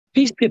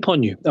Peace be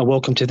upon you, and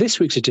welcome to this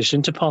week's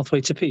edition to Pathway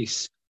to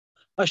Peace,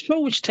 a show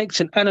which takes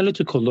an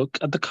analytical look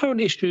at the current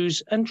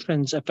issues and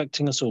trends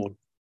affecting us all,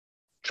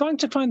 trying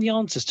to find the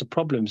answers to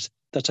problems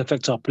that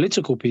affect our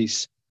political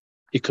peace,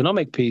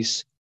 economic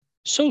peace,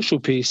 social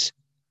peace,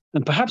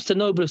 and perhaps the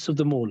noblest of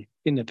them all,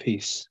 inner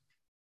peace.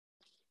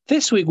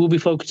 This week we'll be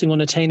focusing on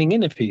attaining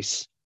inner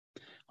peace.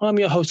 I'm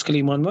your host,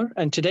 Kalim Anwer,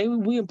 and today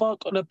we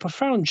embark on a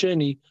profound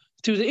journey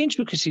through the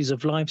intricacies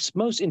of life's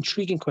most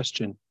intriguing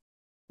question: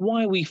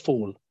 why we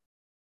fall.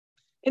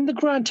 In the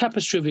grand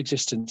tapestry of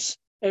existence,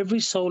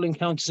 every soul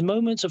encounters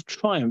moments of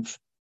triumph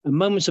and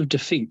moments of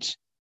defeat,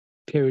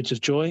 periods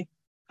of joy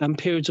and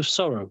periods of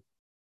sorrow.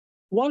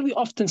 While we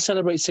often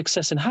celebrate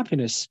success and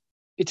happiness,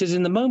 it is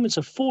in the moments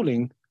of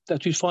falling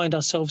that we find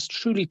ourselves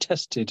truly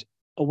tested,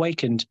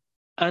 awakened,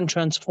 and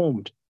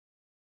transformed.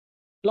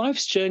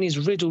 Life's journey is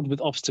riddled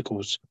with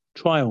obstacles,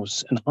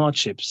 trials, and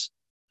hardships,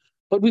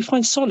 but we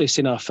find solace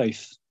in our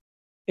faith,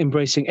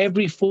 embracing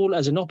every fall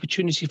as an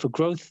opportunity for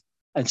growth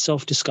and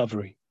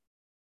self-discovery.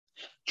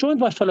 Joined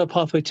by fellow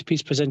Pathway to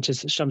Peace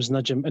presenters Shams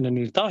Najum and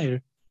Anil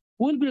Tahir,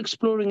 we'll be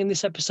exploring in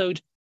this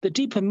episode the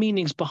deeper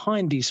meanings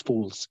behind these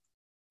falls,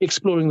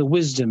 exploring the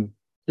wisdom,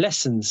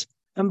 lessons,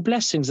 and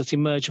blessings that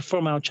emerge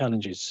from our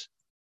challenges.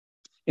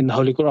 In the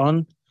Holy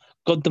Quran,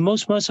 God the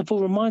Most Merciful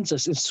reminds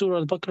us in Surah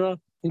Al-Baqarah,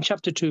 in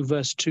chapter 2,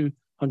 verse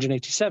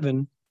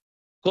 287,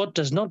 God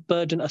does not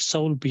burden a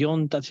soul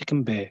beyond that it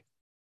can bear.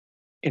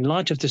 In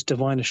light of this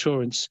divine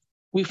assurance,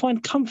 we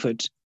find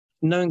comfort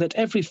knowing that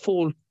every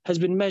fall has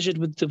been measured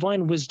with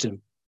divine wisdom,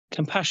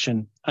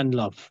 compassion, and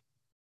love.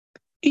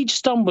 Each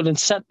stumble and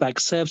setback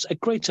serves a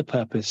greater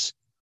purpose,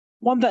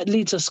 one that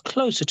leads us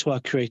closer to our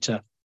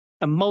Creator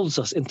and molds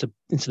us into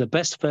the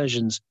best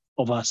versions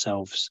of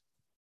ourselves.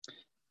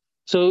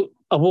 So,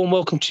 a warm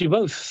welcome to you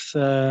both.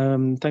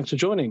 Thanks for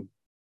joining.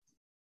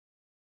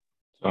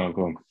 Oh,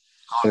 cool.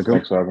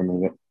 Thanks for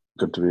having me.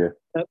 Good to be here.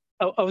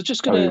 I was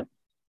just going to...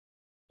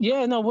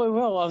 Yeah, no, very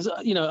well. I was,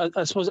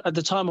 I suppose at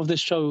the time of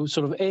this show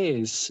sort of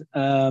airs,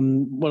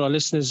 what our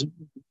listeners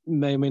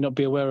may or may not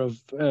be aware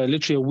of,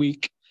 literally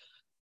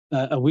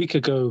a week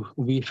ago,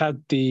 we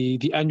had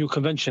the annual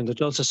convention, the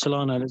Jalsa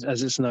Salana,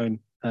 as it's known,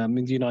 in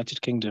the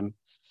United Kingdom,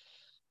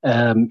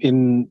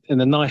 in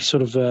the nice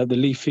sort of the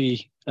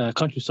leafy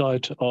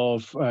countryside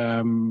of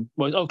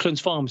Oaklands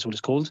Farms, what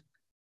it's called,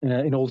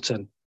 in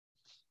Alton,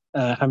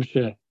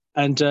 Hampshire,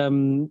 and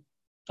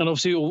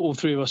obviously, all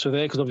three of us were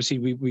there because obviously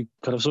we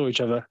kind of saw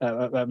each other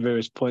at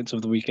various points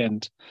of the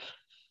weekend.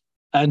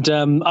 And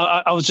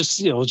I was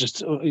just,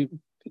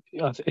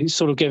 it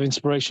sort of gave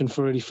inspiration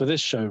for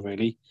this show,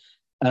 really.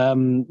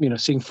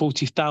 Seeing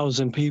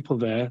 40,000 people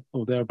there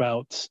or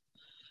thereabouts,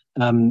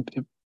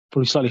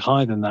 probably slightly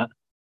higher than that.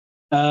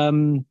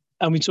 And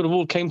we sort of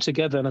all came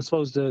together. And I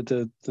suppose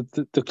the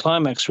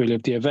climax really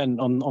of the event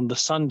on the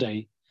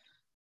Sunday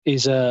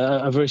is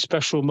a very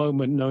special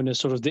moment known as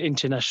sort of the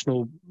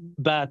international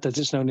Ba'ath, as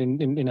it's known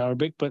in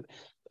Arabic, but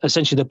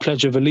essentially the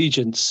Pledge of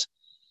Allegiance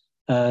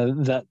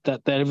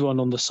that everyone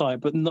on the site,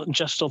 but not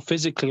just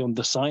physically on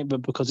the site,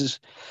 but because it's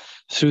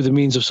through the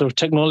means of sort of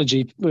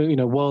technology,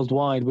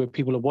 worldwide, where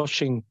people are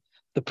watching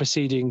the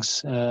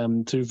proceedings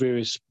through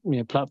various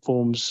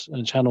platforms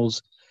and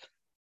channels.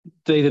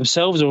 They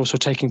themselves are also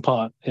taking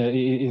part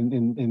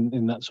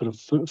in that sort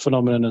of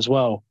phenomenon as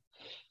well.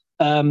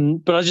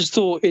 But I just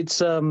thought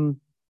it's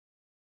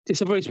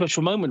a very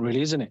special moment,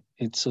 really, isn't it?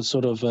 It's a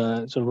sort of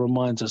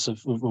reminds us of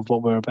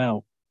what we're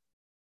about.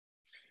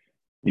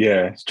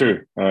 Yeah, it's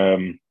true.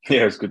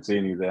 It's good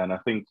seeing you there, and I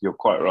think you're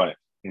quite right.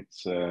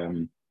 It's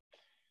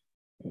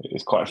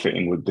quite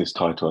fitting with this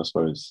title, I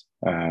suppose.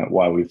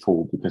 Why we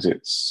fall, because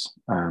it's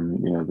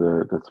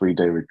the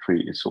 3-day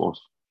retreat is sort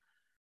of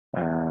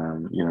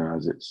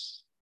as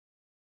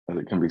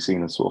it can be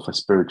seen as sort of a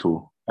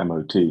spiritual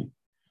MOT.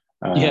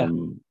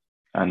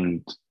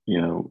 And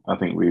I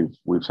think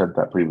we've said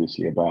that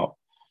previously about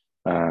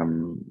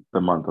the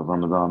month of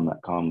Ramadan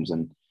that comes,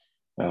 and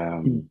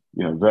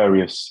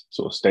various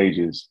sort of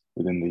stages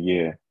within the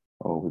year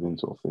or within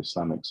sort of the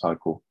Islamic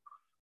cycle,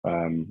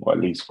 or at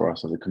least for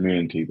us as a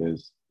community,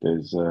 there's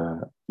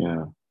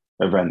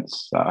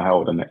events that are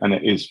held, and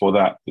it is for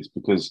that. It's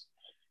because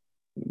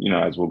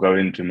as we'll go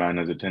into, man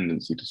has a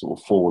tendency to sort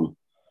of fall,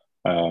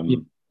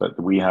 but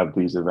we have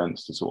these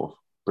events to sort of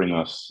bring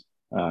us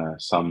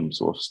some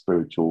sort of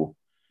spiritual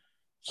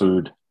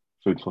food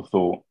for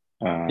thought,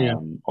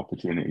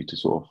 opportunity to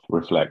sort of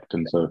reflect.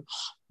 And so,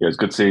 it's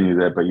good seeing you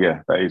there. But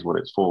that is what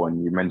it's for.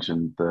 And you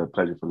mentioned the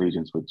Pledge of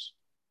Allegiance, which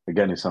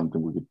again is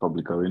something we could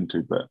probably go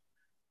into. But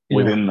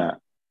within that,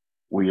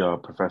 we are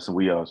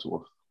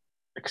sort of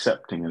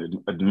accepting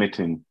and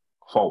admitting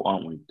fault,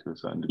 aren't we? To a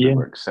certain degree,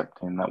 we're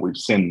accepting that we've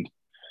sinned,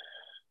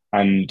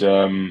 and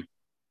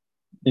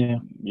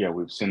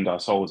we've sinned our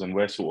souls, and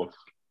we're sort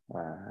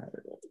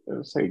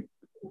of say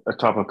a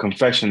type of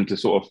confession to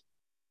sort of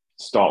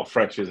start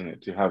fresh, isn't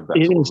it? To have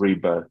that sort of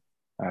rebirth.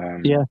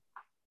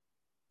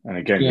 And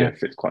again, it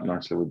fits quite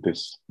nicely with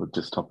this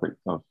topic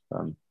of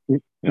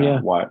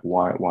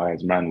why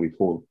as man we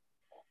fall.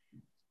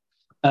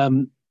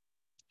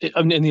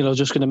 I mean, I was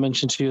just going to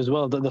mention to you as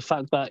well that the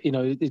fact that,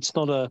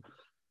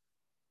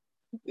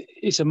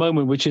 it's a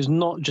moment which is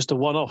not just a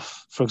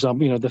one-off. For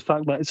example, the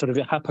fact that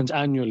it happens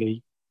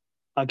annually,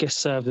 I guess,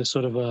 serves as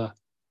sort of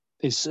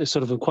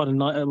quite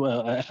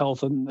a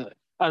health, and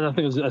I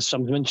think, as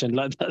Shams mentioned,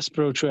 like that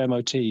spiritual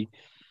MOT.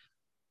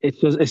 It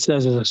serves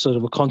as a sort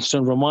of a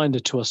constant reminder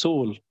to us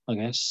all, I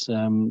guess,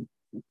 sort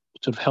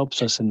of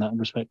helps us in that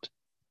respect.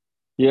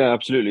 Yeah,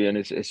 absolutely, and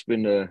it's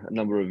been a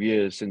number of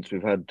years since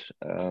we've had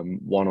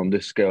one on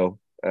this scale.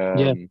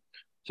 Yeah.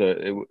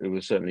 So it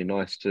was certainly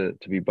nice to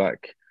be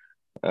back.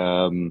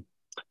 And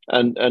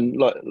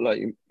like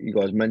you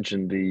guys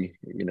mentioned, the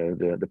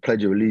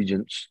Pledge of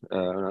Allegiance,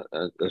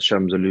 as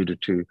Shams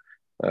alluded to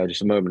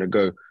just a moment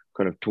ago,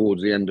 kind of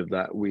towards the end of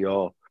that,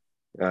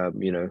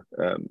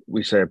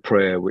 we say a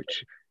prayer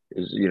which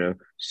is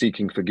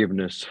seeking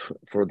forgiveness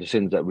for the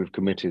sins that we've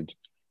committed.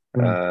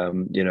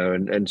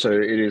 And so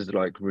it is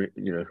like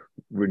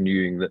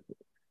renewing that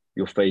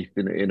your faith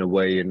in a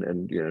way,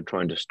 and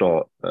trying to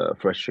start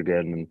fresh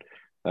again.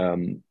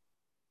 And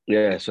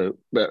so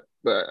but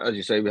as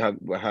you say, we have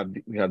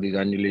these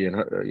annually,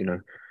 and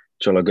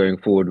inshallah, going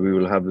forward we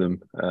will have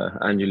them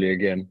annually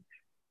again.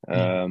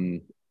 We'll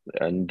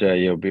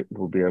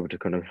be able to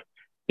kind of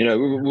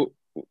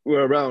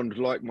we're around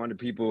like-minded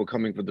people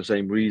coming for the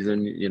same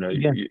reason.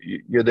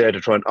 You're there to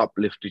try and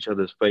uplift each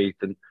other's faith,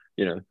 and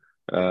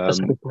That's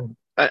a good point.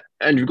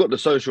 and you've got the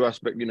social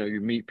aspect.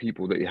 You meet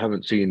people that you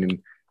haven't seen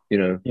in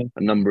a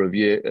number of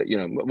years,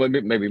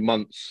 maybe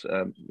months.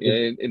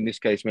 In this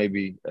case,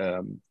 maybe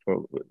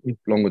for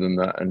longer than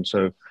that. And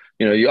so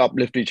you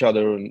uplift each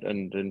other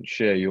and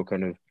share your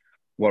kind of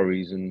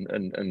worries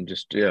and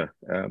just it's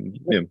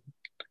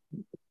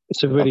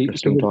a really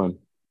uplifting time.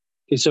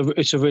 It's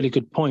a really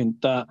good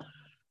point that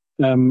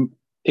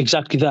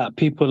exactly that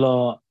people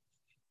are.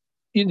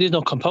 There's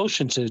no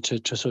compulsion to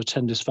sort of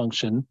attend this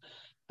function,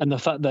 and the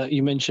fact that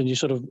you mentioned you're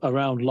sort of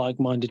around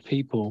like-minded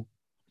people,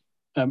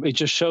 it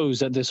just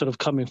shows that they're sort of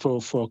coming for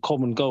a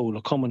common goal,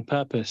 a common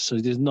purpose. So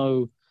there's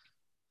no,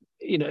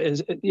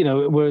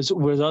 whereas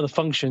other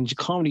functions you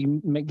can't really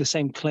make the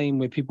same claim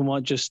where people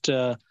might just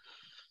turn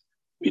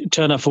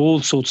up for all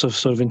sorts of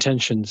sort of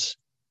intentions.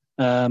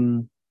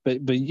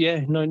 But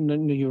yeah, no,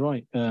 you're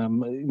right.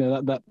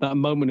 That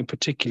moment in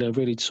particular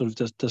really sort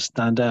of does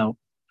stand out.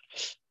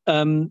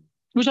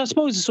 Which I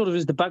suppose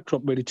is the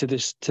backdrop really to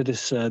this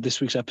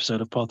week's episode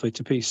of Pathway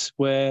to Peace,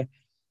 where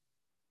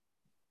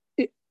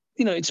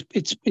it's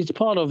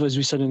part of, as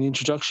we said in the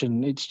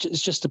introduction, it's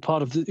just a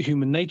part of the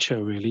human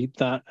nature really,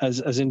 that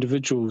as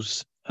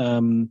individuals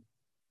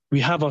we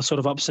have our sort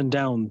of ups and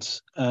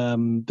downs.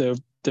 There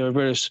are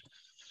various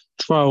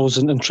trials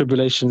and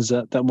tribulations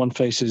that one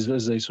faces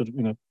as they sort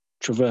of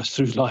traverse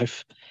through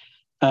life,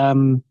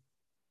 and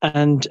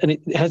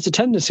it has a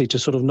tendency to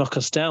sort of knock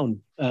us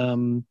down.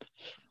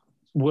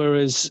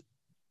 Whereas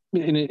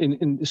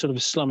in sort of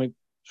Islamic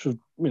sort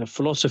of,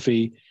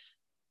 philosophy,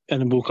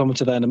 and we'll come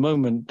into that in a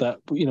moment, that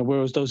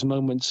whereas those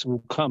moments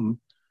will come,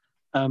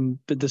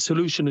 but the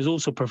solution is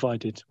also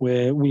provided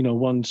where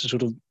one to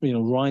sort of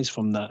rise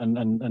from that,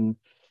 and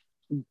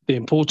the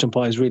important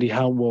part is really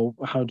how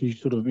do you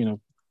sort of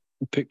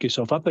pick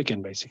yourself up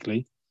again,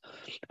 basically.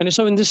 And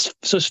so in this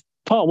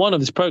part one of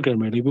this program,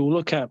 really, we'll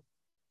look at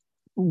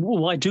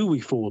why do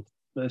we fall,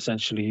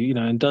 essentially,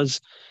 and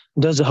does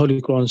the Holy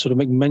Quran sort of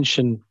make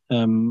mention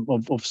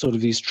of sort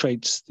of these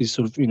traits, these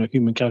sort of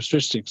human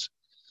characteristics?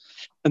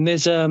 And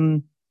there's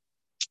an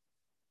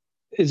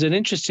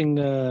interesting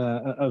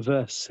a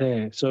verse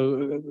here.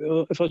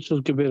 So if I sort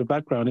of give a bit of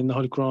background, in the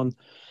Holy Quran,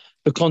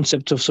 the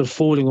concept of sort of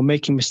falling or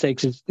making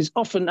mistakes is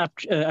often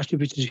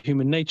attributed to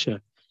human nature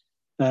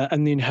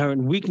and the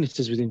inherent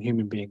weaknesses within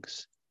human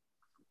beings.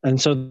 And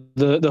so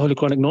the Holy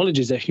Quran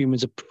acknowledges that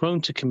humans are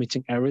prone to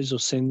committing errors or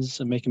sins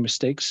and making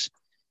mistakes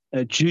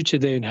due to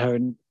their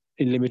inherent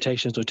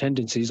limitations or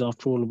tendencies.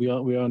 After all, we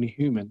are only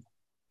human.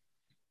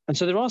 And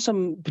so there are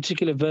some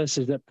particular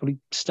verses that probably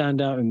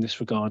stand out in this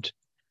regard.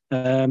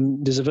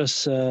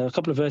 There's a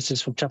couple of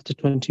verses from chapter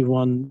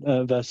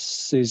 21,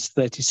 verses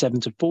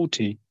 37 to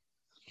 40,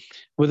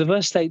 where the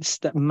verse states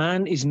that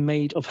man is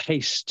made of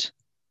haste.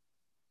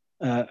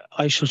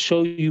 I shall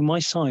show you my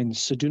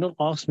signs, so do not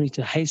ask me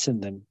to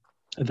hasten them.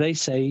 They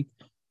say,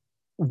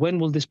 when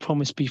will this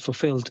promise be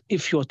fulfilled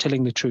if you are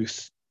telling the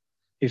truth?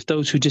 If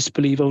those who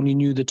disbelieve only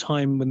knew the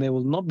time when they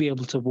will not be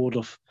able to ward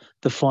off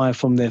the fire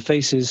from their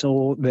faces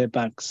or their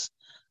backs,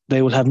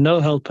 they will have no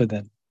helper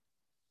then.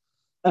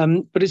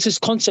 But it's this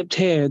concept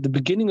here,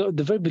 the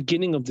very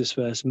beginning of this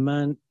verse,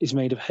 man is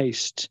made of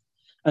haste.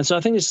 And so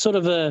I think it's sort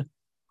of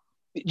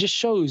it just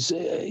shows,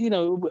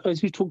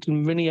 as we've talked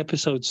in many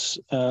episodes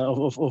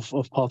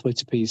of Pathway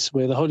to Peace,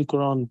 where the Holy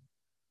Quran,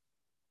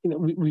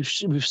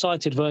 we've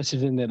cited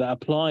verses in there that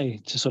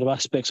apply to sort of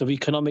aspects of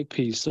economic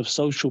peace, of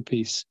social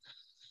peace,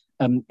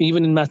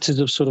 even in matters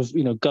of sort of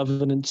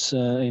governance,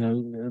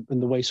 and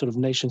the way sort of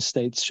nation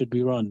states should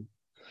be run.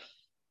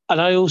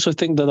 And I also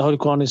think that the Holy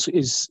Quran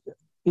is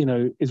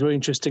very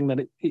interesting,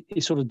 that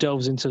it sort of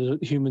delves into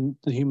the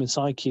human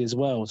psyche as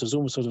well. So it's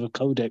almost sort of a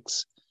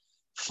codex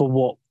for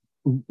what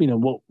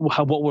what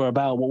we're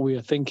about, what we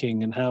are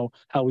thinking, and how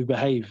we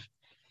behave,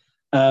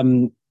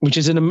 which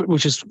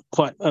is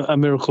quite a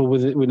miracle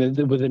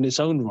within its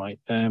own right.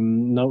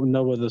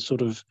 No other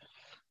sort of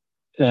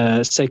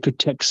sacred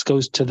text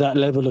goes to that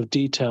level of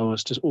detail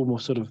as to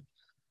almost sort of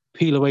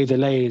peel away the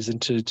layers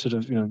and to sort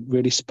of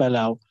really spell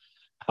out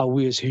how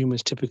we as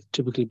humans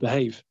typically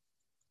behave.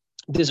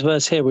 This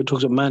verse here, where it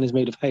talks about man is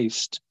made of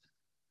haste,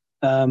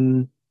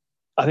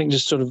 I think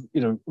just sort of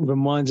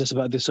reminds us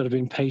about this sort of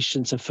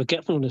impatience and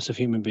forgetfulness of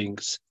human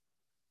beings.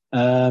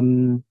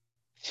 There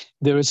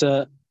is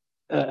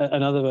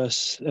another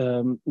verse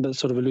that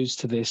sort of alludes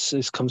to this.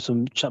 This comes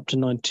from chapter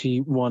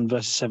 91,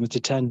 verses 7 to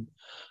 10,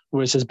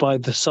 where it says, "By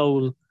the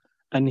soul,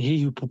 and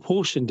he who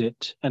proportioned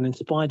it and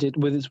inspired it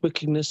with its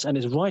wickedness and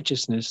its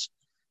righteousness,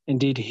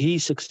 indeed he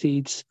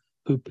succeeds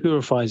who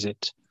purifies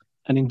it,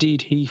 and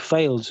indeed he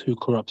fails who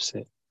corrupts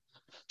it."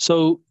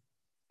 So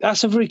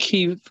that's a very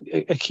key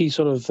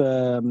sort of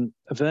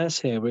verse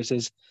here, where it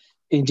says,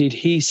 "Indeed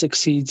he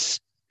succeeds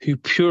who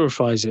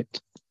purifies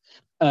it."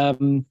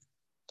 And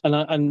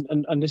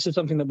this is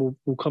something that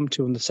we'll come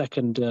to in the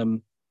second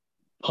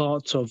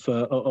part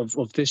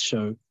of this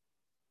show.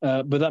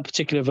 But that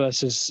particular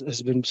verse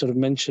has been sort of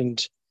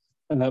mentioned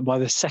by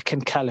the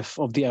second caliph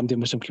of the Ahmadi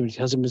Muslim community,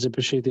 Hazrat Mirza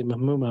Bashir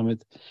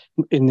Muhammad,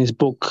 in his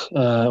book,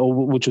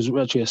 which was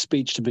actually a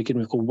speech to begin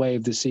with, called Way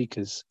of the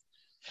Seekers.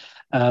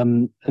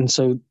 And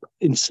so,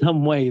 in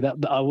some way,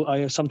 that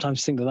I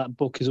sometimes think that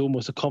book is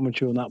almost a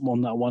commentary on that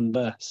one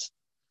verse.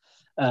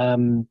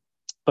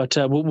 But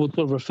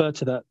we'll refer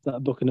to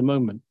that book in a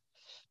moment.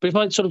 But if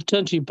I sort of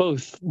turn to you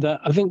both, that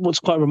I think what's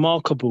quite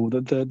remarkable,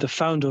 that the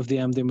founder of the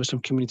Ahmadi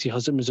Muslim community,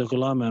 Hazrat Mirza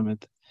Ghulam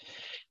Ahmad,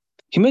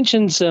 he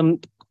mentions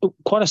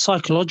quite a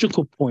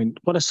psychological point,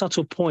 quite a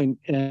subtle point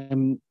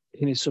in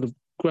his sort of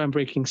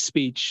groundbreaking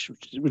speech,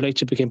 which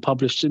later became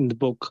published in the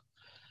book,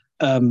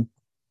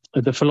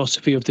 The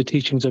Philosophy of the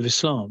Teachings of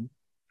Islam.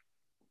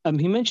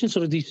 He mentions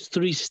sort of these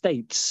three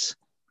states,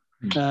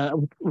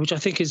 which I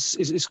think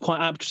is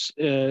quite apt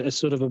as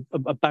sort of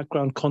a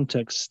background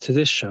context to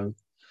this show.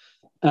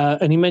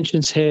 And he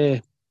mentions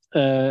here,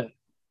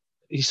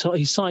 he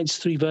cites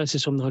three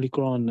verses from the Holy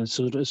Quran as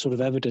sort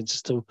of evidence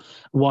as to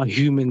why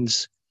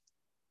humans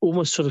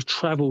almost sort of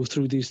travel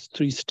through these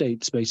three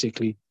states,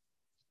 basically.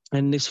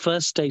 And this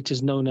first state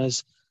is known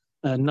as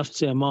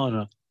Nafs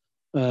Amara,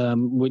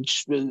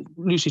 which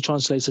loosely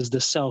translates as the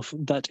self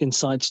that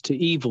incites to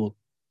evil.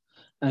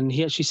 And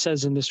he actually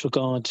says in this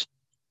regard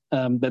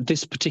that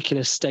this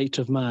particular state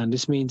of man,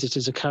 this means it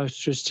is a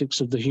characteristic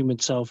of the human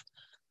self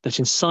that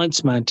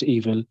incites man to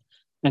evil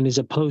and is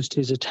opposed to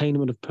his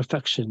attainment of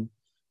perfection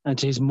and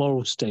to his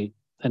moral state,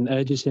 and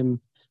urges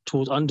him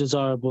towards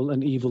undesirable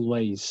and evil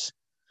ways.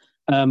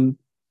 And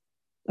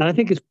I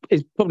think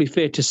it's probably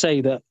fair to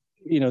say that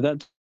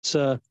that's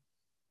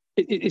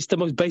it's the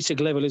most basic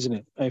level, isn't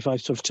it? If I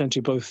sort of turn to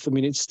you both, I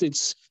mean,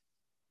 it's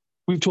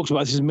we've talked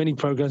about this in many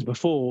programs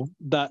before.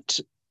 That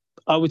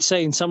I would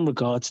say, in some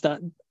regards,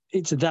 that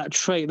it's that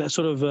trait that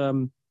sort of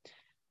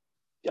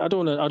I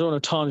don't want to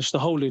tarnish the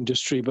whole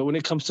industry, but when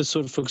it comes to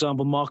sort of, for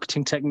example,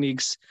 marketing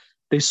techniques,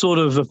 they sort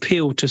of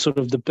appeal to sort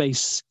of the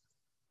base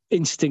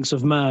instincts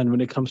of man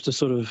when it comes to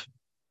sort of,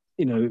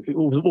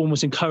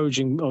 almost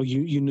encouraging, oh,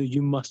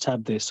 you must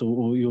have this,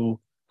 or your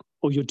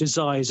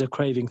desires are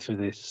craving for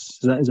this.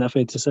 Is that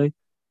fair to say?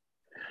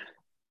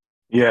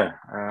 Yeah,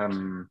 I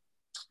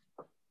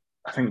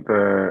think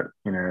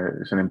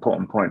it's an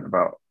important point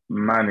about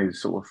man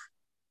is sort of.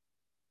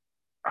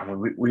 I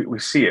mean, we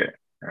see it.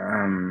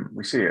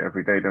 We see it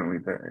every day, don't we?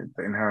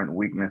 The inherent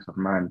weakness of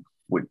man,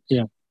 where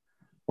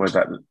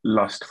that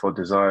lust for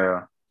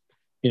desire,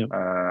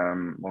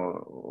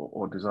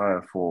 or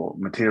desire for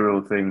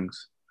material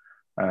things,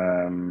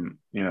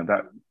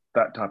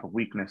 that type of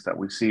weakness that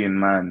we see in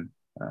man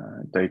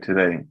day to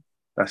day.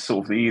 That's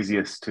sort of the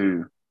easiest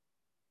to,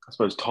 I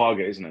suppose,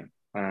 target, isn't it?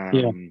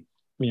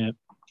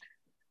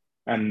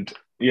 And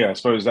I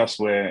suppose that's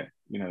where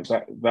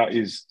that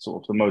is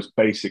sort of the most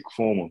basic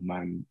form of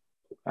man,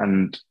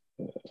 and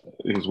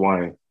is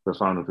why the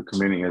founder of the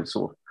community has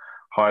sort of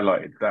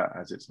highlighted that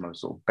as its most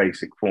sort of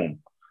basic form.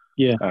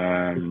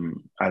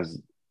 As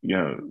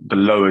the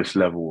lowest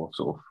level of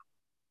sort of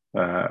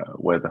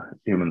where the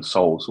human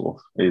soul sort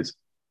of is.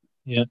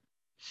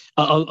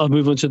 I'll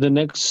move on to the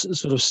next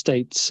sort of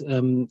states,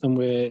 and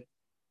where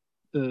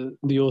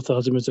the author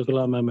Hazrat Mirza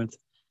Ghulam Ahmad,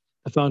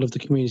 the founder of the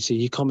community,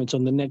 he comments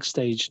on the next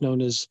stage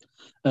known as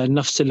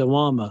Nafs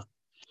al-Lawama.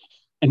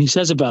 And he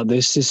says about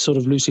this sort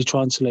of loosely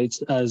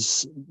translates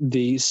as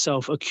the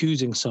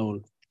self-accusing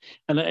soul.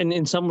 And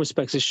in some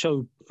respects, this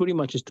show pretty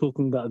much is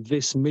talking about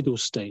this middle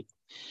state.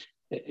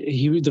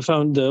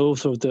 The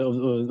author of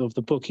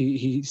the book,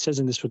 he says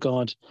in this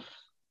regard,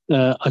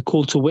 I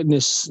call to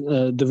witness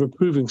the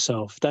reproving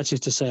self. That is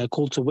to say, I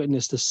call to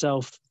witness the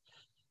self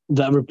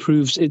that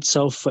reproves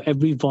itself for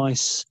every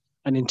vice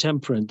and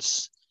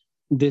intemperance.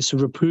 This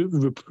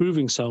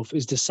reproving self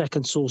is the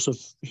second source of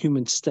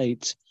human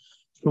state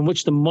from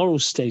which the moral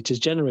state is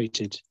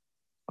generated.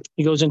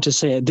 He goes on to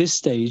say, at this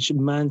stage,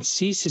 man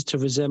ceases to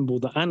resemble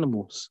the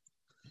animals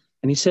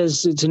And he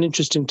says it's an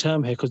interesting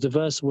term here because the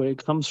verse where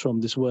it comes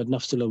from, this word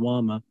nafs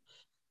al-lawwama,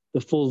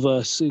 the full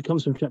verse, it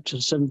comes from chapter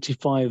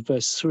 75,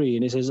 verse 3,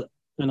 and it says,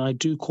 "And I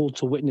do call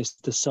to witness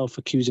the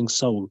self-accusing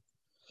soul."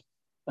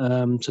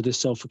 So this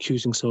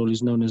self-accusing soul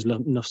is known as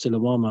nafs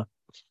al-lawwama.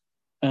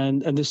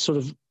 And this sort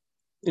of,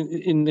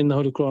 in the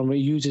Holy Quran, where it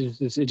uses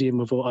this idiom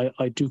of,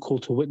 I do call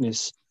to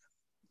witness,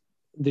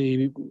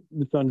 the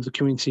founder of the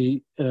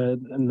community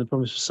and the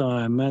Promised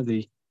Messiah,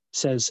 Mahdi,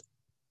 says,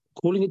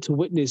 calling it to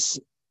witness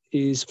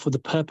is for the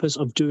purpose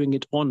of doing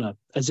it honor,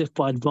 as if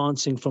by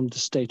advancing from the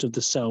state of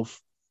the self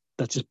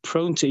that is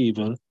prone to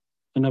evil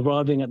and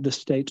arriving at the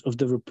state of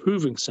the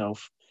reproving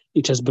self,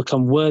 it has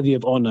become worthy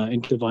of honor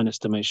in divine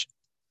estimation.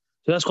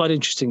 So that's quite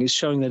interesting. It's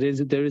showing that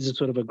there is a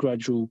sort of a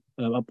gradual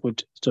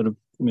upward sort of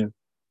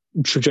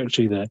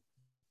trajectory there.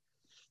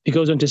 He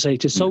goes on to say,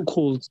 "It is so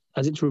called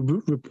as it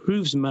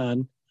reproves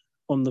man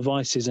on the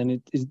vices,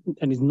 and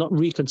is not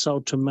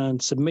reconciled to man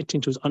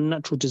submitting to his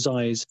unnatural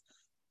desires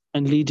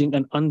and leading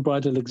an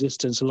unbridled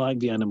existence like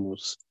the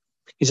animals."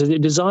 He says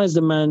it desires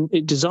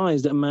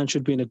that man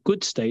should be in a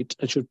good state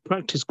and should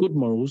practice good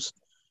morals,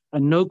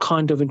 and no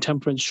kind of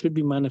intemperance should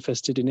be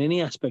manifested in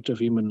any aspect of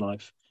human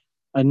life,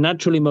 and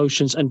natural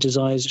emotions and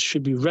desires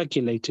should be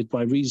regulated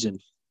by reason.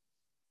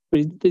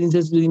 But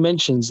he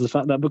mentions the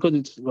fact that because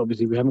it's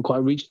obviously we haven't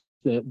quite reached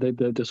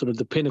the sort of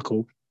the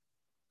pinnacle.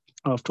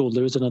 After all,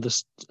 there is another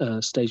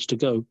stage to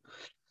go.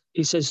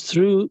 He says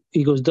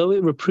though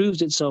it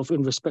reproves itself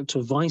in respect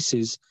to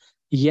vices,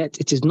 yet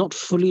it is not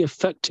fully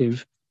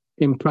effective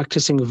in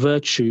practicing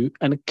virtue,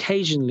 and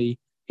occasionally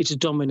it is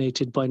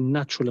dominated by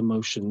natural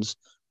emotions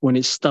when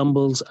it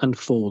stumbles and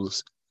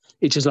falls.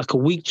 It is like a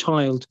weak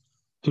child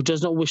who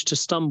does not wish to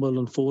stumble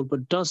and fall,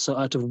 but does so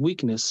out of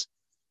weakness,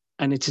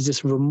 and it is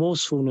this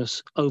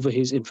remorsefulness over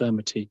his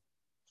infirmity.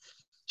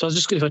 So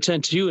if I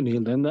turn to you,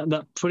 Anil, then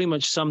that pretty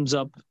much sums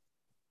up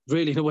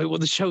really in a way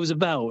what the show's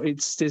about.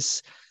 It's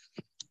this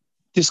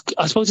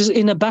I suppose, is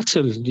inner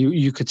battle,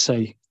 you could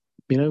say,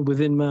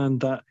 within man,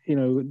 that,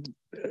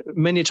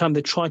 many a time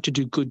they try to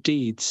do good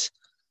deeds,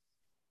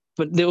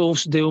 but they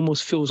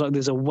almost feels like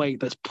there's a weight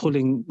that's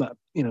pulling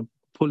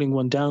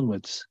one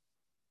downwards.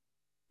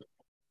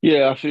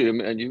 Yeah,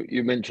 absolutely. And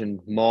you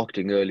mentioned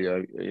marketing earlier,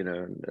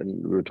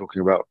 and we were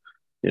talking about,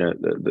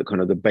 the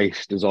kind of the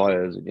base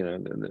desires,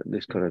 and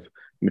this kind of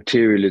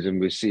materialism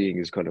we're seeing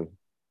is kind of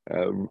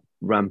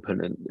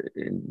rampant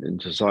in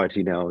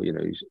society now.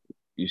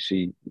 You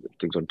see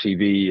things on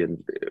TV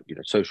and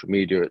social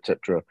media,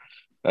 etc.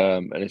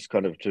 And it's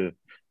kind of to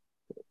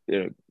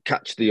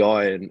catch the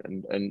eye,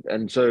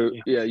 and so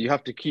you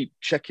have to keep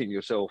checking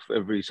yourself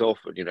every so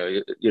often.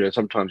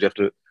 Sometimes you have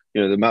to,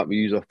 the amount we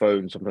use our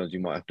phones, sometimes you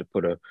might have to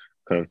put a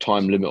kind of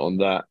time limit on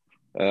that.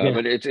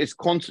 But it's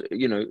constant.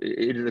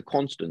 It is a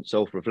constant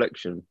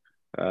self-reflection,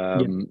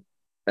 and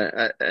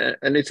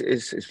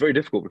it's very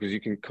difficult because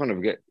you can kind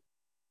of get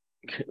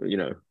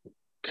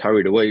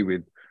carried away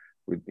with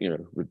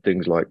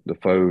things like the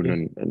phone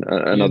and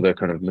other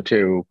kind of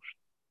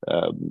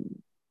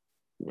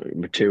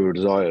material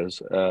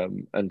desires,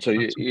 and so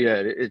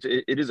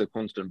it is a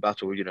constant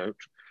battle. You have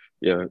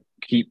to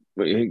keep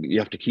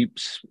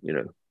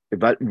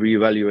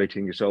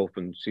reevaluating yourself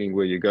and seeing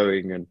where you're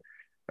going, and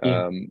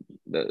I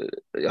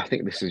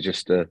think this is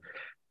just the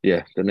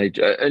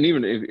nature. And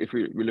even if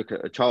we look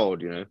at a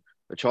child, a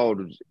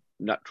child's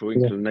natural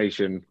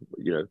inclination,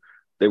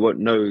 they won't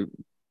know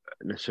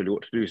necessarily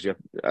what to do. So you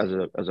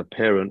have, as a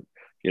parent,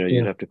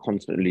 you'd have to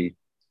constantly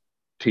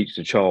teach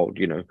the child,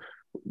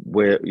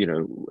 where,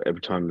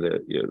 every time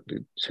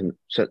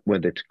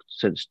when they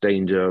sense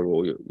danger,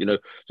 or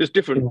just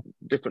different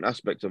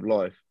aspects of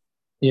life.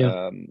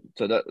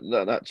 So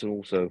that's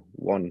also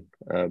one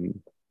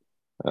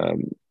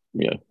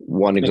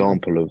one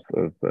example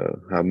of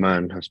how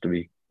man has to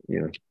be,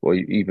 or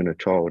even a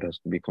child has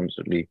to be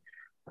constantly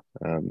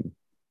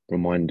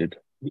reminded.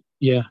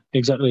 Yeah,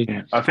 exactly.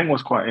 Yeah. I think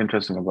what's quite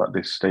interesting about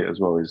this state as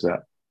well is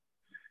that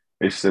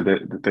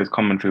there's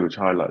commentary which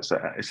highlights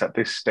that it's at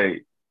this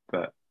state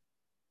that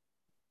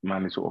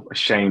man is sort of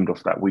ashamed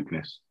of that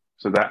weakness.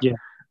 So that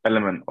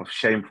element of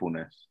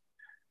shamefulness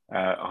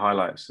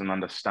highlights an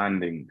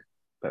understanding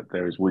that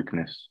there is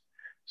weakness.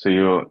 So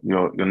you're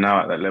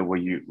now at that level where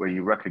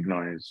you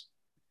recognize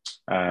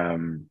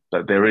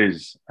that there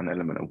is an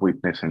element of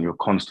weakness, and you're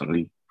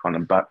constantly trying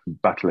to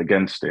battle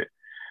against it.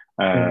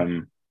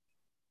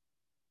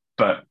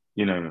 But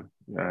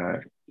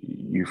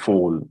you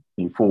fall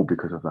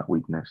because of that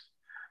weakness.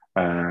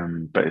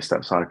 But it's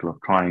that cycle of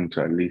trying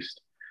to at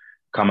least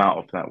come out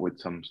of that with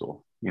some sort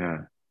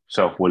of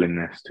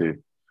self-willingness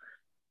to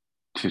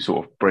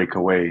sort of break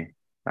away.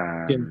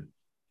 Agreed.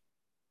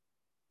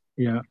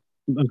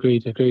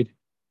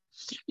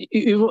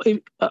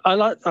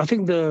 I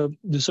think the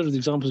sort of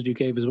examples you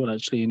gave as well,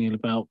 actually, Anil,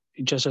 about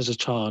just as a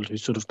child who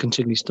sort of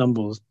continually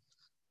stumbles.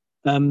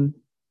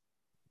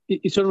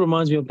 It sort of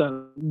reminds me of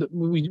that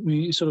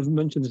we sort of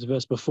mentioned this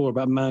verse before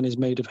about man is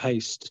made of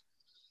haste,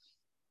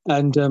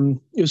 and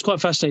it was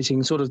quite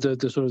fascinating. Sort of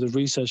the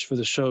research for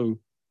the show,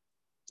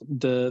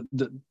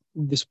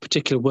 this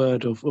particular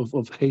word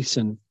of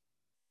hasten,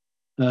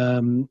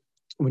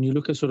 When you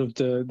look at sort of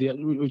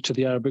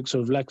the Arabic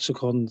sort of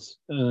lexicons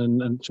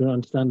and to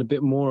understand a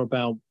bit more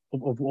about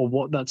of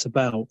what that's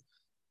about,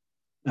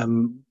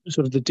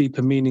 sort of the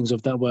deeper meanings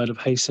of that word of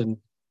hasten,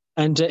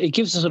 and it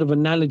gives a sort of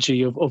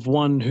analogy of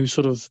one who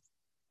sort of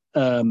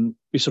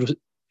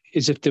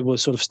as if they were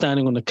sort of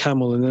standing on a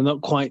camel and they're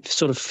not quite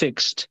sort of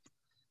fixed.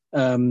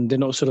 They're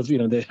not sort of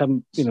they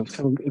haven't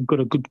got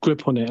a good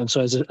grip on it, and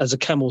so as a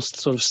camel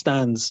sort of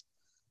stands,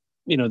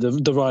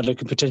 the rider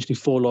could potentially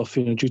fall off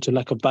due to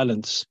lack of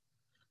balance.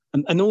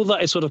 And all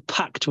that is sort of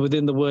packed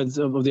within the words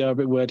of the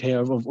Arabic word here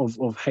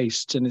of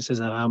haste, and it says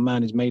how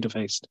man is made of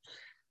haste.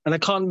 And I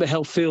can't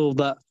help feel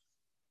that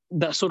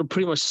sort of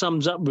pretty much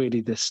sums up really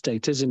this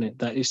state, isn't it?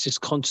 That it's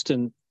just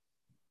constant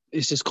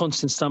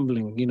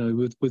stumbling,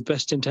 with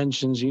best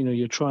intentions,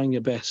 you're trying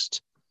your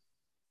best.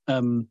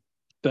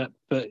 But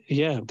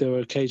yeah, there are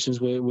occasions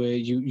where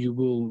you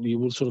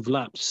will sort of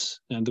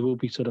lapse, and there will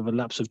be sort of a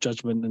lapse of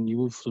judgment, and you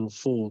will sort of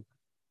fall.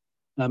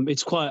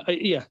 It's quite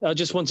I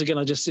just once again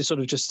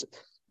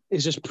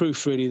it's just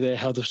proof really there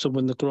how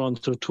when the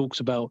Quran sort of talks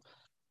about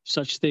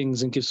such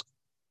things and gives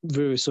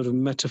various sort of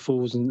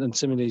metaphors and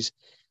similes,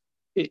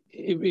 it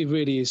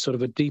really is sort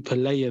of a deeper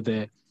layer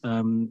there,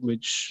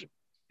 which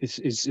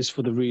is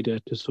for the reader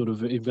to sort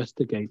of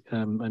investigate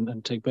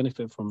and take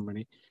benefit from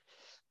really.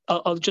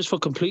 I'll just for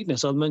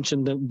completeness, I'll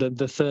mention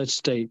the third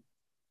state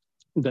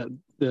that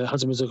the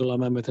Hazrat Mirza Kalim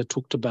Anwer had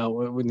talked about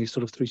in these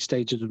sort of three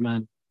stages of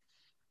man.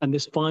 And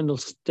this final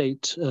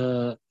state,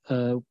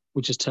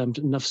 which is termed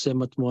nafs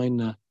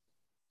matmainna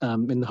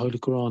in the Holy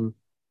Quran,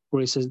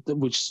 where it says,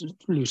 which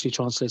loosely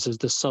translates as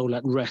the soul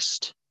at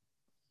rest.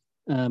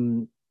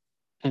 And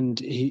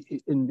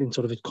he, in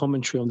sort of a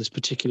commentary on this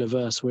particular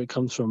verse, where it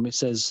comes from, it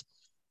says,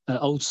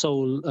 "O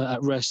soul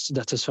at rest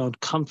that has found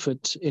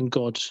comfort in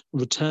God,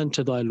 return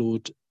to thy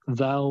Lord,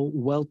 thou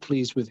well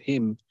pleased with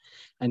him,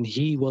 and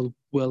he well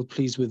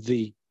pleased with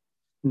thee.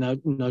 Now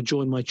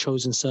join my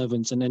chosen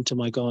servants and enter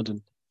my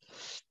garden."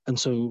 And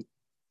so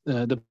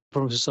the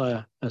Prophet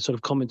Messiah sort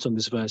of comments on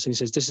this verse, and he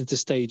says, this is the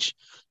stage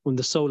when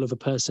the soul of a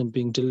person,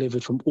 being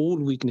delivered from all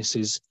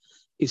weaknesses,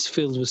 is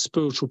filled with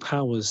spiritual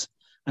powers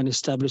and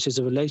establishes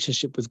a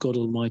relationship with God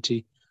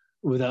Almighty,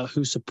 without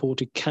whose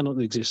support it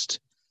cannot exist.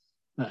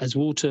 As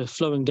water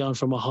flowing down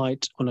from a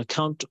height on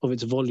account of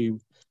its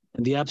volume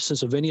and the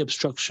absence of any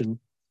obstruction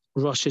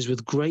rushes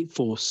with great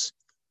force,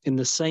 in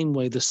the same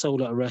way the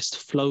soul at rest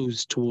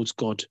flows towards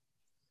God.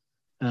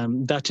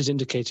 That is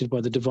indicated by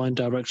the divine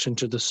direction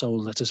to the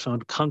soul that has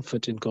found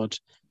comfort in God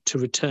to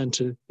return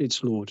to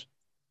its Lord.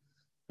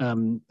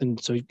 And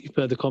so he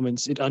further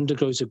comments, it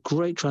undergoes a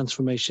great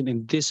transformation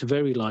in this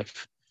very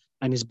life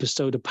and is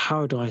bestowed a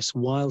paradise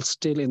while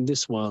still in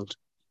this world.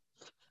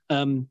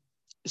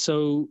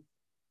 So,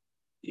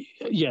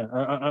 yeah,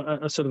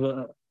 a sort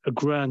of a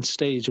grand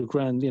stage,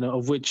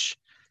 of which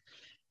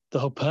the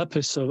whole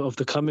purpose of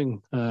the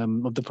coming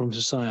of the Prophet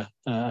Messiah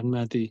and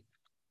Mahdi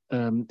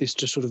is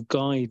to sort of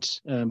guide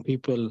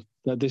people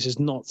that this is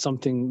not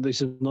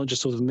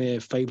just sort of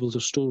mere fables or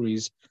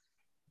stories.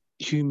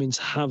 Humans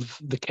have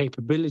the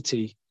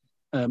capability,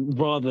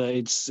 rather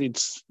it's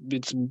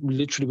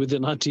literally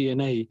within our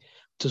DNA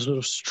to sort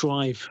of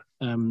strive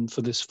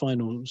for this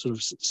final sort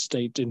of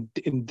state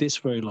in this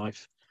very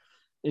life.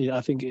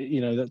 I think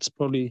that's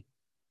probably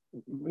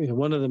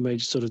one of the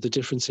major sort of the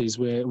differences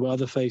where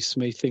other faiths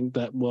may think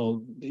that,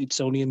 well, it's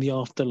only in the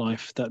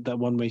afterlife that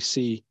one may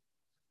see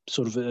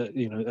sort of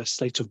a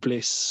state of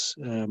bliss,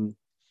 or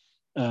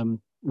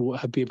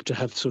be able to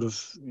have sort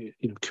of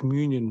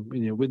communion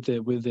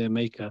with their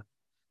maker.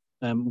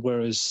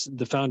 Whereas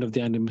the founder of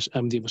the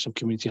Ahmadiyya Muslim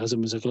community, Hazrat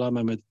Mirza Ghulam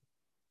Ahmad,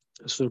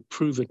 has sort of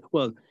proven,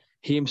 well,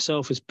 he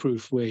himself is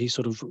proof where he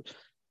sort of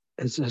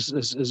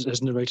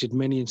has narrated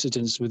many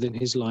incidents within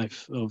his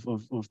life of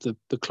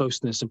the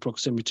closeness and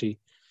proximity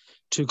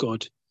to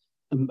God.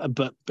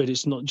 But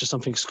it's not just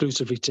something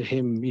exclusively to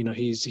him.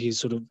 He's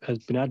sort of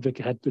had been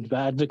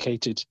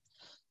advocated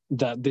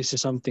that this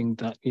is something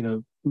that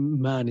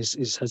man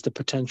has the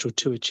potential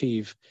to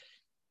achieve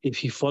if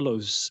he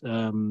follows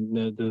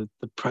the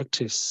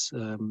practice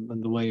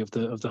and the way of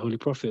the Holy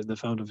Prophet, the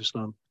founder of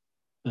Islam.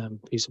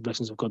 Peace and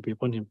blessings of God be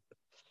upon him.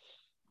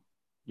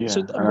 Yeah,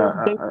 so,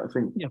 I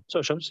think. Yeah,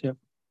 sorry, Shams. Yeah.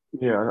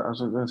 Yeah, I was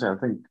going to say, I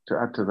think to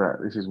add to that,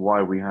 this is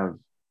why we have,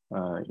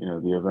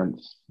 the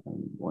events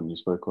when you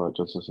spoke about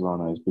Justice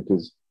Solana, is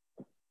because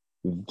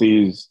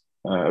these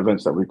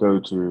events that we go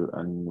to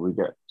and we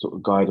get sort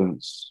of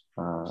guidance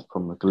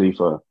from the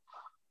Khalifa,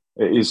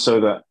 it is so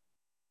that,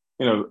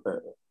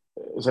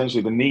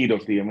 essentially the need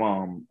of the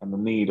Imam and the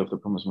need of the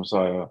promised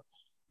Messiah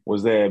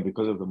was there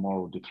because of the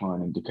moral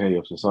decline and decay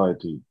of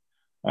society.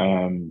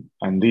 And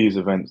these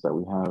events that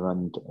we have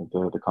and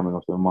the coming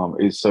of the Imam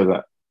is so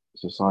that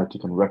society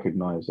can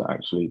recognize that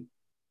actually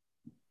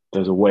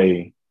there's a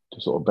way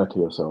to sort of better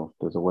yourself.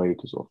 There's a way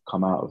to sort of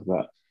come out of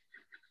that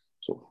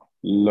sort of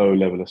low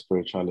level of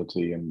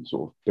spirituality and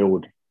sort of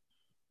build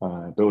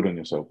on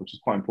yourself, which is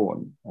quite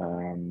important.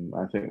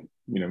 I think,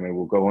 maybe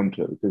we'll go on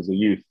to it because the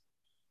youth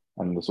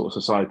and the sort of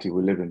society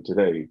we live in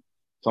today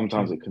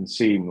sometimes it can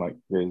seem like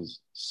there's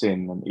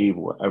sin and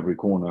evil at every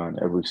corner and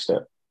every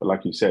step. But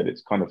like you said,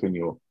 it's kind of in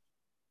your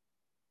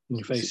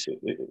face.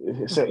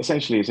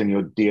 Essentially, it's in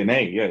your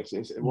DNA. Yes,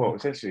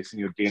 essentially, it's in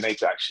your DNA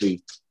to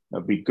actually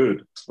be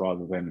good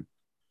rather than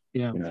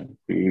be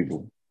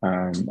evil.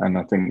 And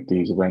I think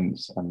these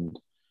events and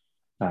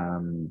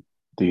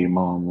the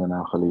Imam and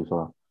our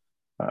Khalifa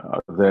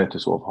are there to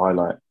sort of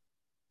highlight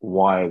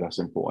why that's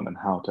important and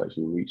how to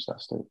actually reach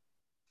that state.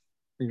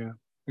 Yeah.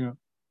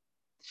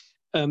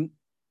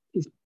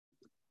 It's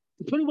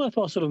really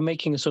worthwhile sort of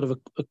making a sort of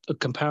a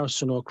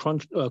comparison or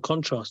a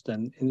contrast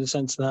then, in the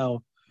sense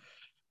now.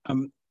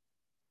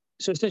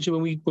 So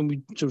essentially, when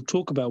we sort of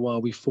talk about why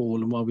we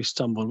fall and why we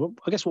stumble,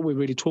 I guess what we're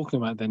really talking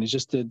about then is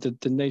just the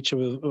nature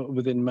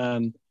within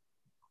man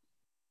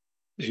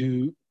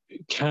who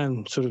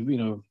can sort of,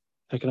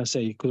 how can I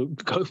say, go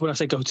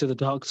to the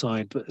dark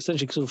side, but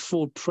essentially sort of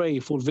fall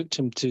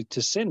victim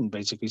to sin,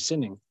 basically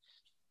sinning,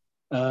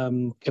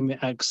 commit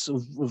acts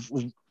of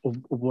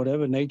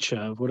whatever nature,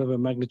 of whatever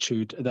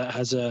magnitude that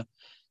has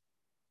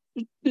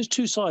there's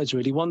two sides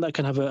really. One that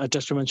can have a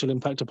detrimental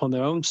impact upon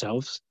their own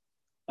selves,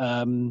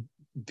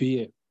 be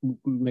it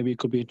maybe it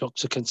could be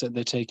intoxicants that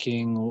they're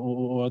taking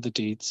or other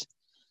deeds.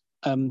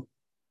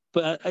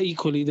 But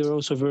equally, there are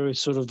also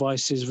various sort of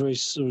vices,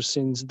 various sort of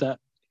sins that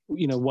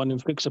one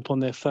inflicts upon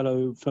their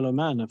fellow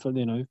man,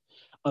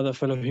 other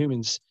fellow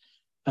humans,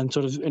 and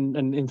sort of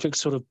and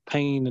inflicts sort of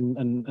pain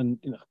and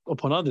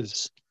upon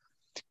others,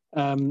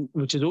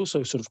 which is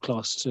also sort of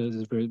classed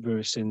as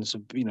various sins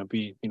of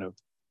be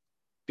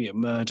it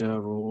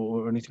murder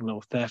or anything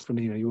like theft, when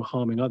you're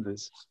harming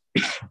others.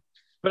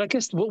 But I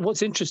guess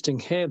what's interesting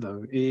here,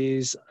 though,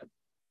 is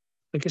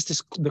I guess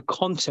the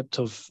concept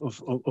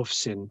of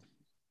sin,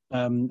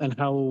 and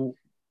how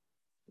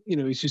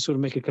if you sort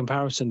of make a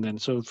comparison then.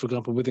 So, for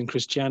example, within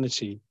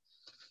Christianity,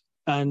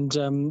 and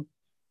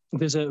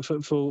there's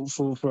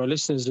for our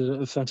listeners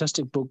a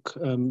fantastic book,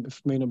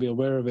 if you may not be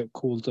aware of it,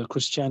 called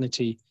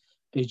Christianity: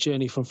 A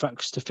Journey from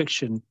Facts to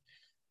Fiction,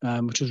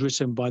 which was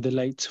written by the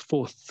late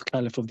fourth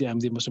Caliph of the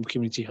Ahmadi Muslim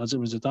community, Hazrat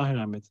Mirza Tahir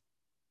Ahmed.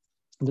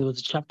 There was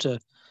a chapter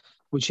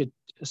which had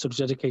sort of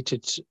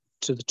dedicated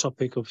to the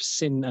topic of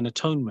sin and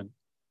atonement,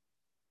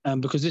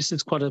 because this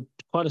is quite a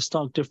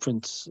stark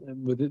difference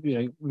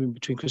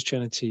between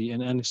Christianity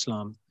and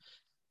Islam,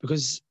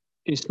 because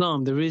in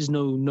Islam there is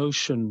no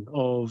notion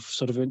of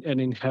sort of an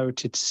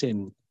inherited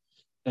sin,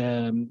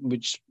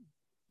 which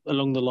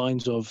along the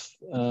lines of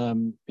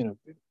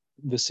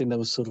the sin that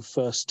was sort of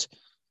first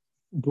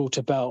brought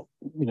about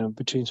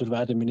between sort of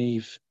Adam and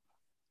Eve.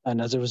 And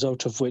as a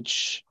result of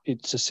which,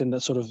 it's a sin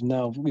that sort of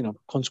now,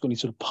 consequently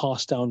sort of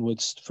passed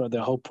downwards throughout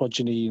their whole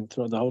progeny and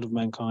throughout the whole of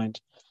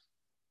mankind.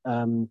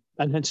 And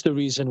hence the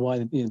reason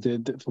why,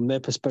 from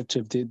their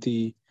perspective,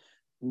 the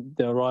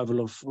arrival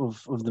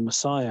of the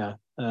Messiah,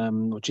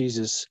 or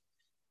Jesus,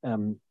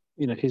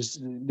 there's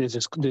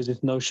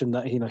this notion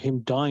that him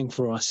dying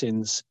for our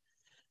sins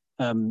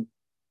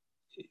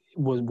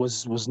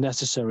was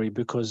necessary,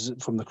 because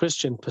from the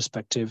Christian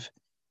perspective,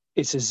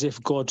 it's as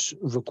if God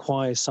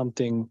requires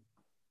something.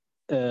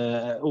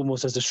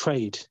 Almost as a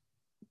trade,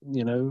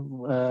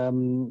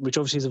 which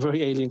obviously is a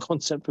very alien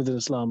concept within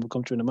Islam. We'll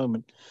come to in a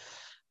moment.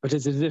 But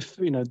it's as if,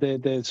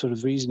 their sort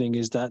of reasoning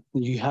is that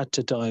you had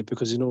to die,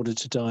 because in order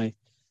to die,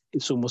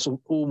 it's almost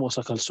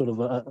like a sort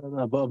of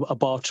a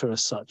barter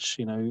as such.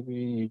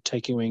 You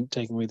taking away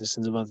the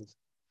sins of others.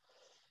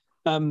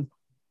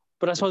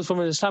 But I suppose from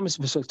an Islamist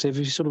perspective,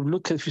 if you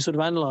sort of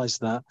analyze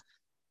that,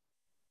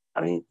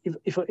 I mean,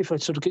 if I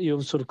sort of get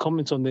your sort of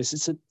comments on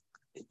this,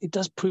 it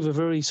does prove a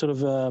very sort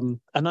of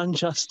an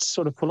unjust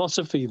sort of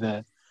philosophy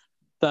there,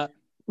 that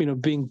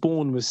being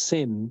born with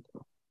sin,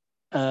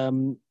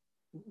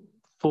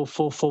 for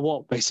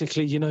what,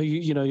 basically,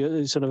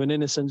 you're sort of an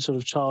innocent sort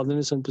of child, an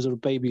innocent sort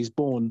of baby is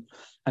born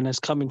and has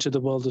come into the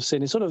world of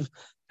sin. It sort of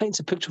paints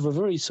a picture of a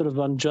very sort of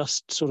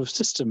unjust sort of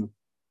system.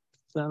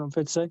 Is that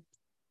unfair to say?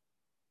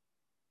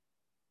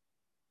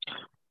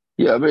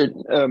 Yeah, I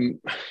mean,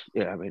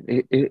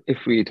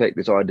 if we take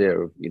this idea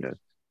of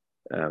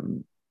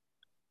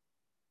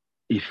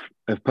if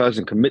a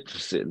person commits a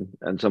sin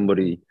and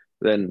someone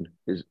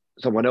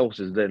else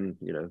is then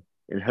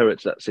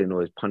inherits that sin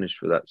or is punished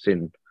for that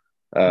sin,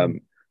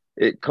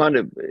 it goes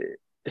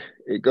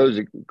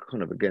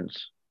kind of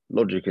against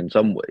logic in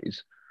some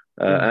ways,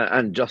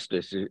 and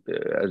justice,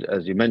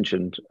 as you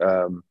mentioned.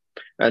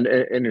 And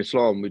in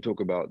Islam, we talk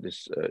about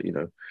this,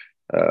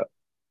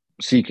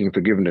 seeking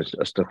forgiveness,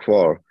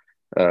 astaghfar,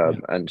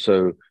 and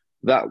so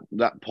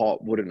that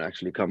part wouldn't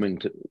actually come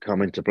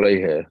into play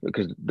here,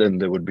 because then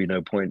there would be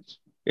no point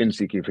in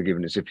seeking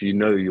forgiveness if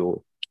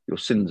your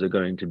sins are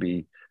going to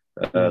be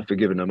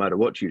forgiven no matter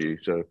what you do.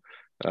 So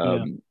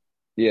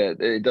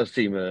it does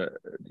seem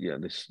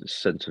this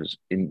sense of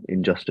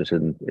injustice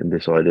in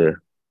this idea.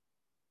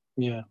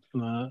 Yeah,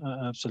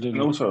 absolutely.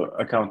 And also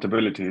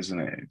accountability, isn't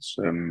it? It's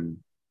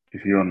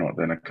if you're not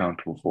then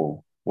accountable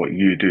for what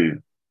you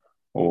do,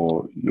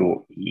 or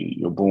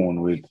you're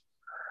born with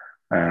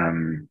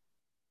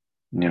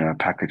a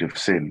package of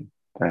sin,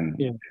 then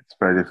it's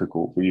very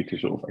difficult for you to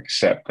sort of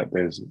accept that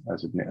there's,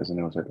 as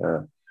Anil said,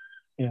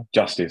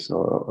 justice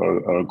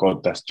or a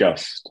God that's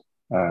just.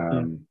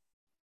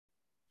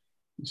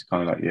 It's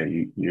kind of like,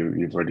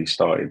 you've already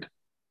started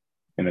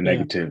in a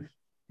negative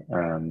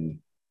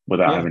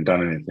without having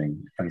done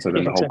anything. And so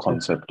then the whole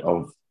concept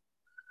of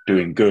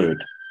doing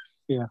good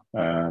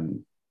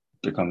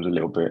becomes a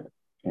little bit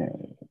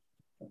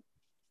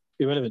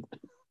irrelevant.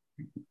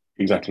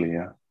 Exactly,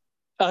 yeah.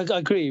 I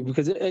agree,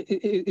 because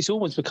it's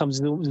almost becomes,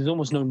 there's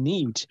almost no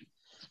need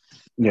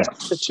to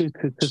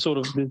sort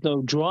of, there's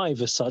no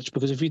drive as such,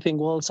 because if you think,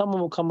 well,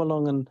 someone will come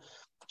along and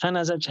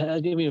Hannah's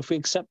actually, if we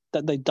accept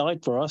that they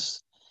died for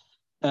us,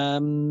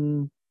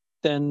 then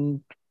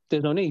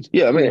there's no need.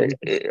 Yeah, I mean,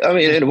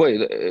 in a way,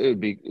 it would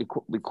be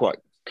quite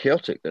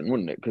chaotic then,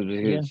 wouldn't it?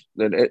 Because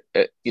then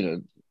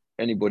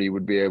anybody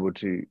would be able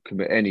to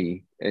commit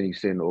any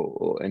sin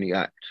or any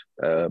act,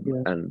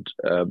 and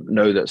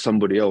know that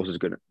somebody else is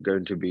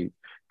going to be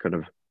kind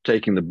of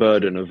taking the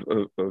burden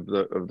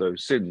of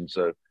those sins.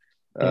 So,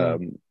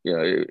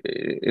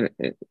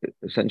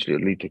 essentially,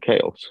 it'd lead to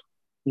chaos.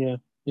 Yeah.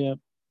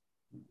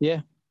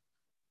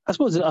 I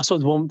suppose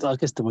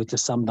the way to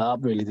sum that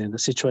up, really, then the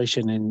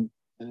situation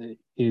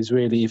is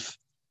really, if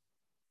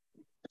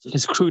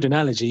it's a crude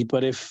analogy,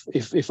 but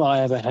if I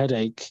have a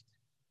headache,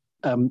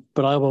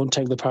 but I won't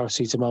take the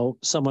paracetamol,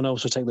 someone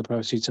else will take the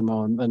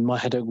paracetamol, and my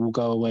headache will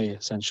go away,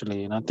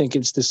 essentially. And I think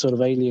it's this sort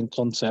of alien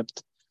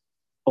concept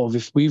of,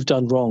 if we've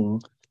done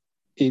wrong,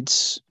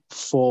 it's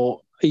for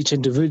each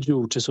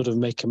individual to sort of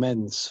make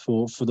amends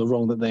for the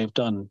wrong that they've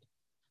done.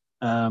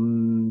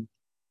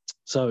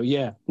 So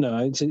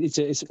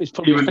it's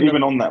probably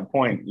even on that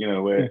point,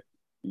 where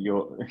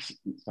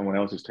someone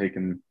else has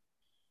taken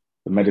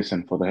the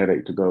medicine for the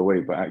headache to go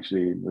away, but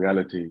actually in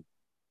reality,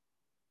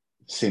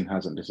 sin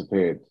hasn't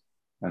disappeared,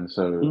 and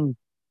so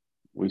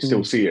we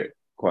still see it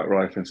quite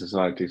rife in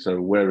society.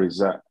 So where is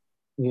that?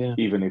 Yeah.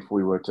 Even if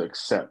we were to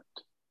accept,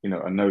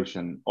 a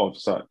notion of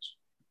such,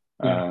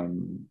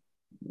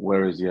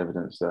 where is the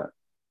evidence that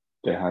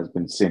there has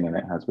been sin and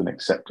it has been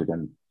accepted,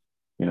 and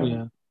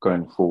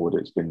going forward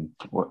it's been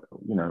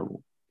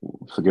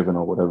forgiven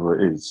or whatever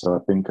it is. So I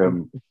think I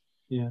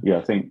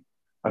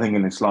think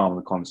in Islam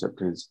the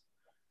concept is,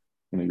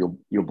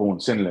 you're born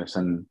sinless,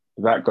 and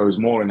that goes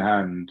more in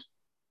hand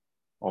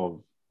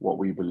of what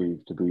we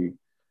believe to be,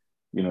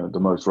 the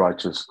most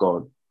righteous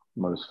God,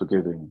 most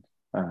forgiving,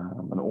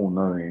 and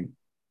all-knowing.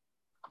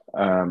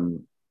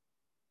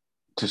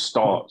 To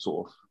start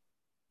sort of,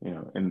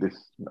 in this,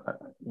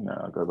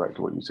 I go back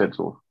to what you said,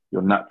 sort of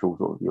your natural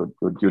sort of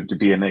your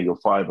DNA, your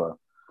fiber,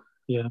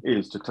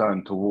 is to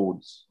turn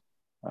towards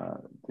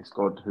this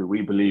God who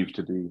we believe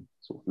to be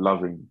sort of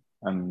loving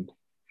and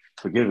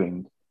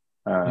forgiving.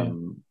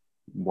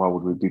 Why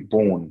would we be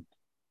born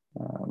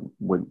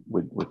with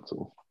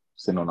sort of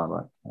sin on our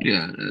back?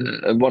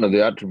 And one of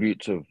the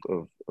attributes of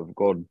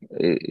God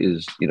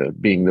is,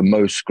 being the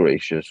most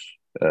gracious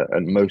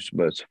and most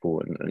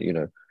merciful,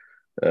 and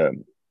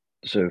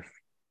so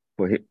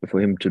for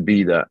him to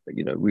be that,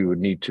 we would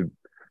need to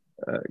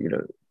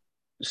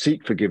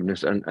seek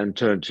forgiveness and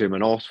turn to him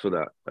and ask for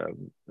that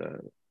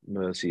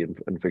mercy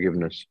and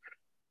forgiveness.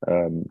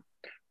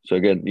 So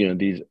again,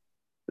 these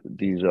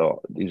are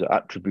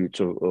attributes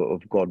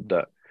of God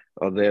that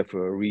are there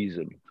for a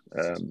reason,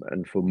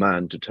 and for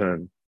man to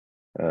turn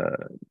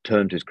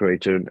to his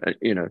creator,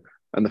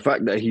 and the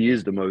fact that he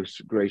is the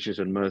most gracious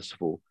and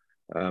merciful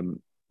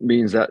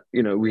means that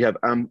we have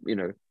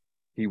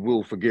he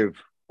will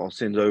forgive our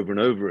sins over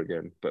and over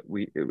again, but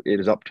it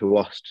is up to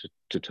us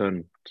to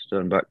turn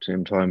back to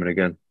him time and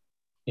again.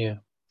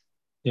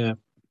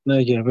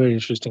 Very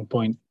interesting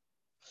point.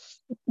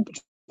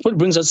 What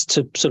brings us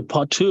to sort of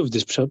part 2 of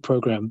this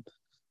program,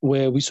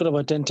 where we sort of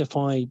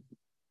identify,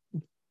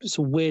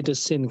 so where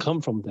does sin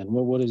come from then?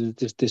 What is it,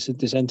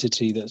 this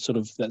entity that sort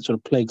of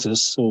plagues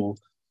us, or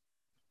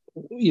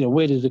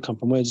where did it come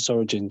from? Where's its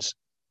origins?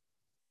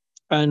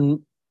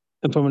 And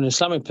from an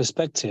Islamic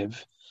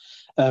perspective,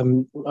 I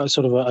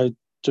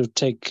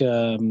take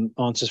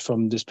answers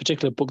from this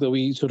particular book that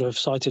we sort of have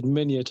cited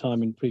many a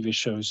time in previous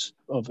shows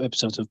of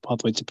episodes of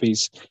Pathway to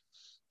Peace.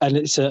 And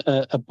it's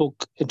a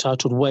book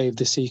entitled Way of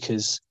the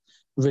Seekers,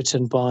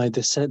 written by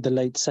the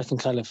late second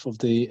caliph of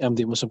the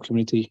Ahmadi Muslim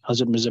community,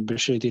 Hazrat Mirza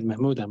Bashiruddin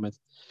Mahmud Ahmad.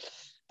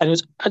 And it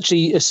was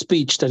actually a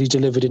speech that he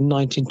delivered in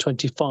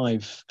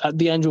 1925 at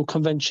the annual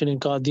convention in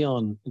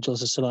Qadian, in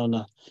Jalsa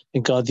Salana,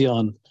 in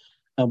Qadian,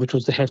 which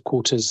was the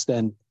headquarters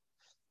then.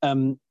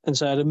 And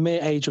so at a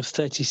mere age of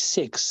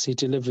 36, he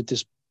delivered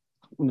this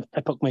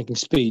epoch-making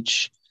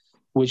speech,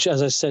 which,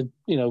 as I said,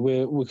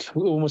 we're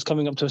almost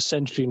coming up to a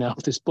century now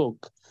of this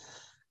book,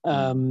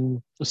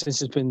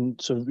 since it's been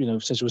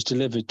since it was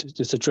delivered,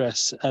 this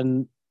address.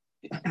 And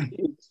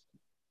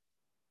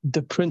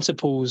the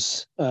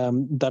principles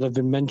that have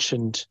been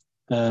mentioned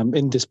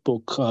in this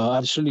book are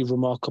absolutely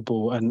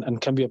remarkable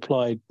and can be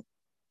applied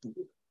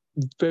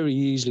very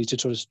easily to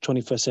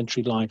 21st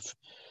century life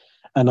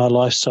and our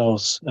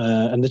lifestyles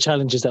and the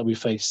challenges that we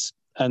face,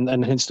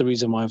 and hence the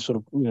reason why I'm sort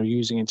of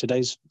using in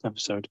today's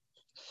episode.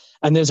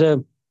 And there's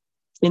a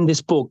in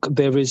this book,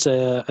 there is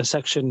a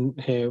section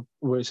here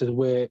where it says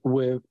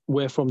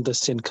where from does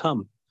sin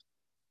come?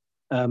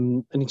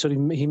 And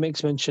he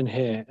makes mention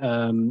here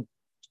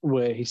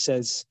where he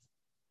says,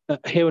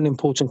 here an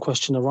important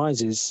question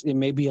arises. It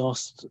may be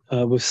asked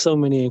with so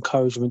many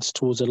encouragements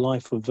towards a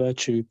life of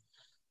virtue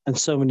and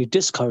so many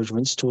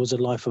discouragements towards a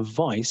life of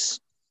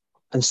vice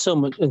and so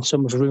much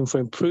room for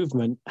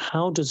improvement,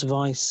 how does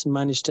vice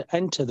manage to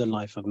enter the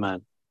life of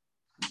man?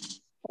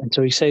 And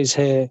so he says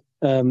here,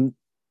 on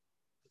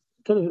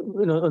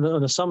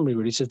a summary,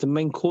 really, he says the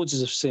main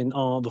causes of sin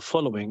are the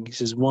following. He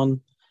says,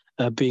 one,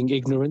 being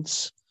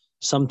ignorance.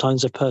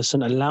 Sometimes a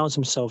person allows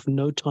himself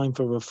no time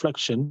for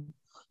reflection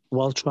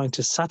while trying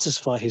to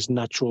satisfy his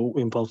natural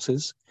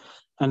impulses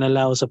and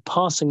allows a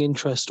passing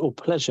interest or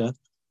pleasure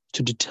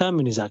to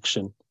determine his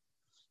action.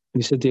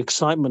 And he said the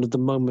excitement of the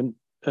moment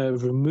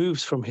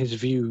removes from his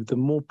view the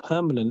more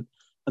permanent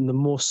and the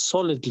more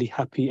solidly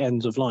happy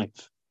ends of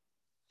life.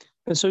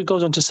 And so he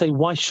goes on to say,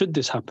 why should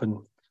this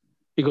happen?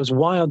 He goes,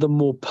 why are the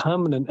more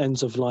permanent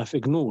ends of life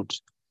ignored?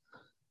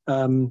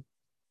 And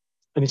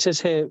he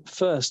says here,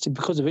 first,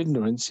 because of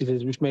ignorance, he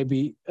says, which may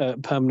be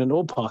permanent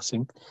or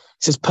passing. He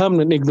says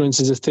permanent ignorance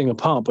is a thing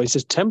apart, but he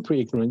says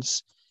temporary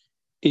ignorance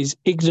is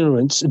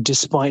ignorance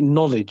despite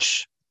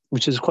knowledge,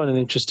 which is quite an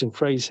interesting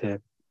phrase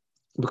here.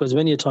 Because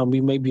many a time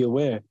we may be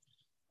aware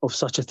of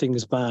such a thing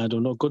as bad or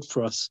not good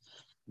for us,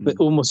 but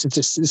almost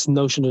it's this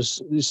notion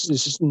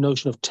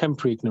of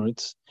temporary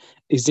ignorance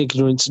is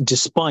ignorance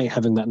despite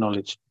having that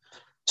knowledge.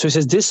 So he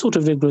says this sort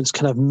of ignorance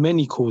can have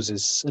many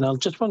causes, and I'll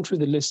just run through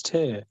the list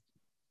here.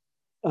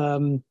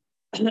 And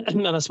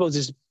I suppose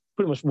this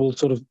pretty much we'll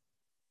sort of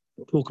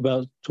talk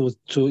about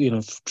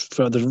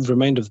throughout the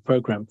remainder of the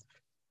program.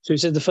 So he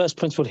said the first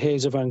principle here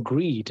is around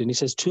greed, and he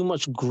says too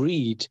much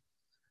greed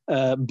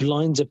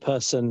blinds a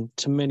person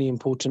to many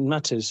important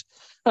matters.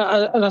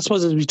 And I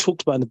suppose, as we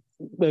talked about in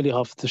the early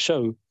half of the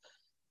show,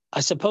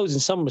 I suppose in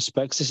some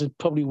respects this is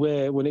probably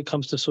where, when it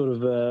comes to sort of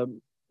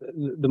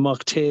the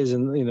marketeers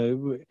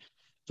and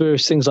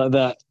various things like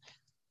that,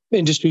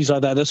 industries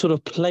like that, they sort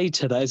of play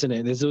to that, isn't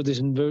it?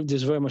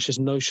 There's very much this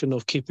notion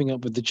of keeping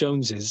up with the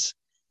Joneses.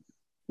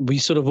 We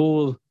sort of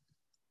all,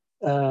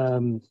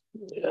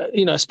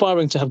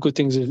 aspiring to have good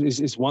things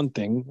is one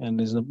thing, and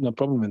there's no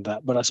problem in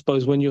that. But I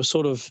suppose when it's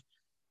sort of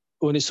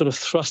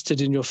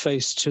thrusted in your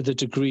face to the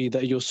degree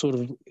that you're sort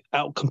of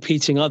out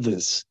competing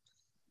others,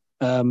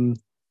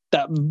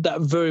 that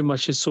very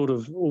much is sort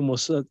of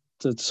almost the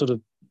sort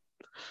of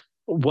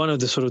one of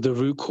the sort of the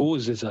root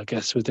causes, I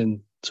guess,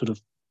 within sort of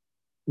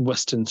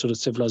Western sort of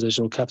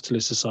civilizational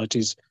capitalist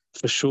societies,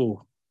 for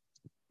sure.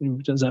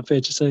 Is that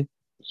fair to say?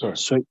 Sorry.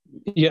 So,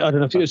 yeah, I don't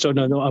know if you. So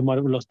no, I might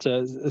have lost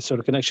a sort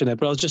of connection there.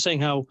 But I was just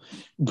saying how.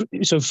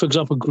 So, for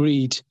example,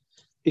 greed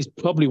is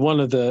probably one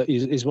of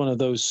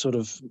those sort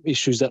of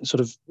issues that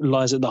sort of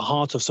lies at the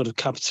heart of sort of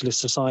capitalist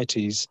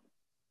societies.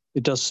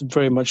 It does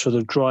very much sort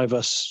of drive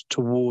us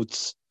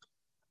towards,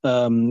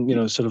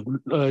 sort of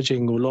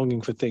urging or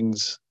longing for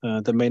things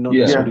that may not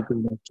necessarily be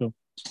natural.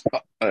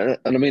 And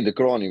I mean, the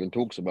Quran even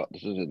talks about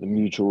this, isn't it? The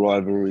mutual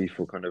rivalry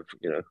for kind of,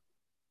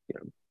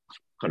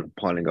 kind of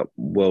piling up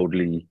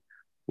worldly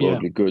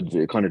goods.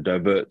 It kind of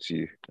diverts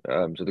you.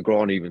 So the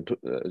Quran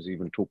has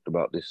even talked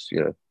about this,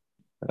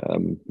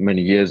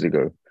 many years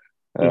ago.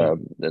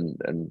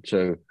 And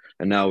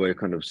now we're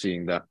kind of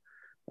seeing that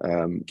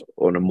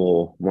on a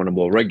more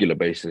regular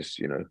basis.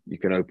 You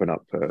can open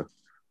up,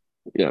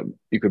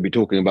 you could be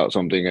talking about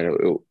something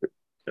and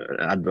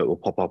an advert will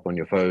pop up on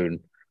your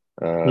phone.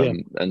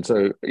 And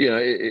so,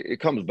 it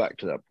comes back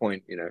to that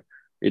point,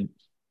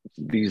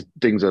 these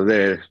things are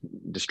there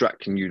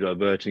distracting you,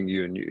 diverting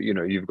you, and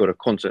you've got to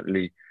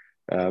constantly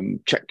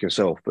check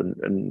yourself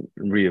and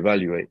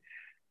reevaluate.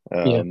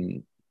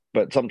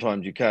 But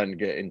sometimes you can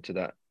get into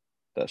that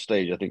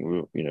stage. I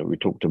think we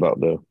talked about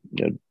the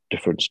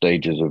different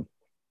stages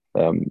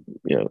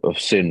of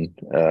sin,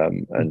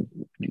 and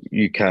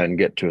you can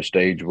get to a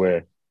stage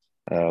where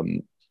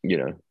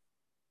you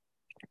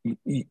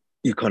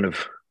kind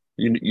of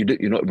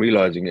you're not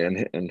realizing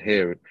it, and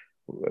here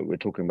we're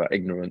talking about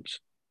ignorance,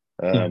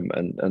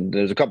 and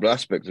there's a couple of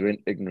aspects of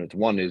ignorance.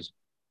 One is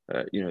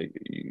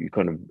you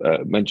kind of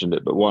mentioned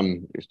it, but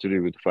one is to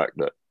do with the fact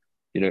that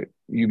you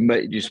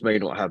may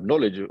not have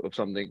knowledge of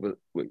something, but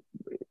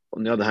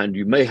on the other hand,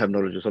 you may have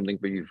knowledge of something,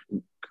 but you've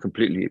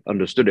completely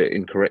understood it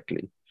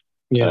incorrectly.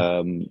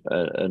 And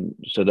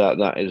so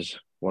that is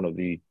one of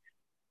the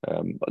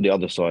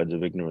other sides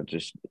of ignorance.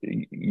 Is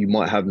you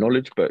might have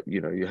knowledge, but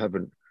you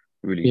haven't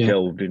really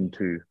delved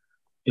into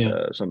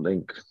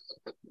something.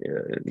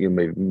 You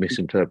may have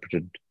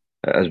misinterpreted,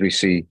 as we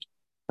see.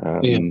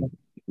 Or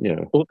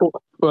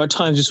at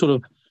times you sort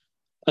of,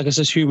 I guess,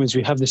 as humans,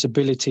 we have this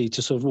ability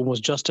to sort of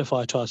almost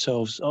justify to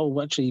ourselves,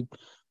 oh, actually,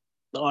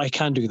 I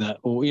can do that,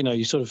 or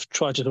you sort of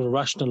try to sort of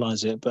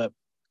rationalize it, but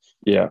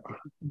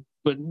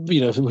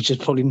which is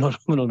probably not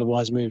a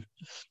wise move.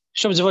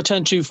 Shams, if I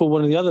turn to you for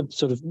one of the other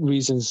sort of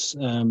reasons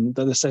that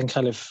the second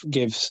caliph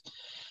gives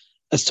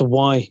as to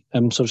why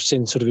sort of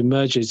sin sort of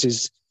emerges,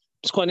 it's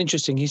quite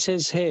interesting. He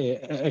says here,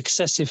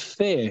 excessive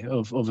fear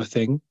of a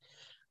thing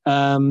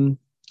And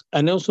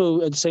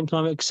also at the same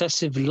time,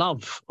 excessive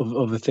love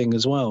of a thing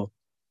as well.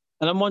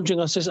 And I'm wondering,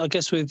 I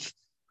guess with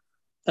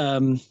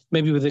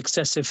maybe with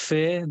excessive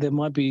fear, there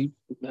might be,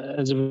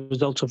 as a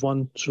result of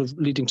one sort of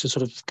leading to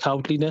sort of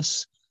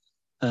cowardliness,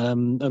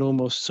 and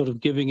almost sort of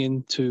giving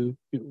in to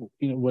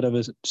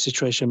whatever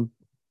situation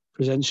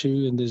presents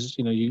you, and there's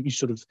you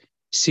sort of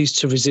cease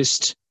to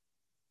resist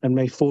and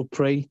may fall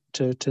prey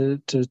to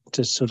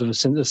sort of a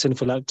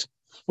sinful act.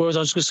 Whereas I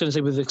was just going to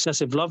say with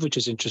excessive love, which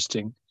is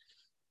interesting,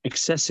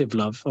 excessive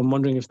love, I'm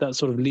wondering if that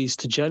sort of leads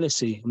to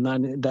jealousy,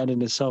 and that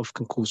in itself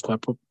can cause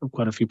quite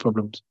a few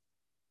problems.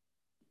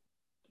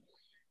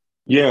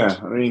 Yeah,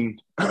 I mean,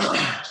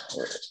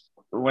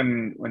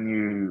 when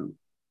you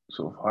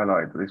sort of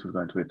highlighted that this was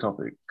going to be a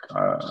topic,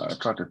 I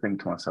tried to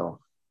think to myself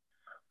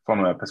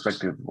from a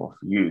perspective of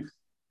youth,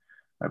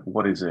 like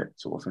what is it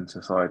sort of in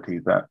society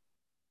that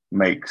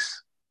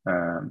makes,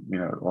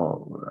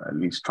 or at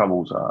least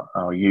troubles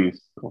our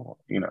youth, or,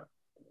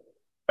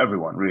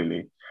 everyone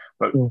really,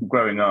 but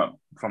growing up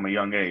from a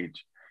young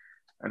age.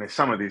 And it's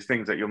some of these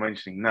things that you're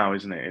mentioning now,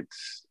 isn't it?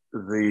 It's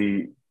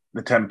the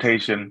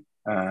temptation,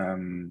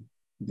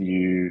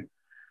 you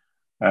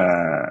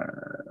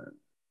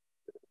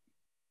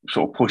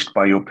sort of pushed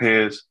by your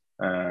peers,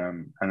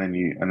 and then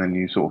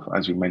you sort of,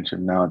 as you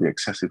mentioned now, the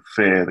excessive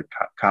fear, the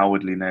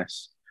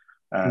cowardliness,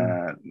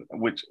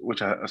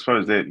 which I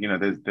suppose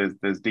that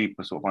there's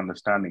deeper sort of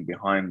understanding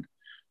behind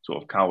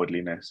sort of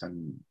cowardliness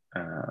and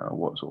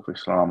what sort of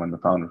Islam and the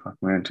founder of our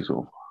community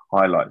sort of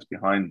highlights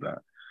behind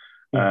that.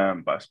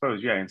 But I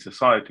suppose, in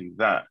society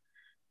that,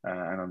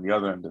 and on the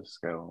other end of the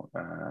scale,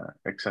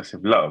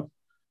 excessive love,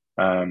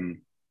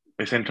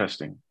 it's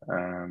interesting,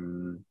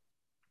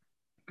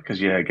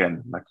 because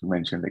again, like you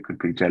mentioned, it could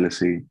be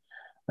jealousy.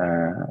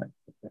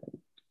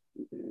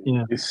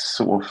 It's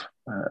sort of,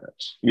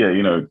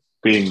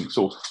 being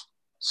sort of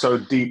so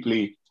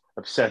deeply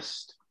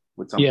obsessed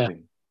with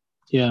something.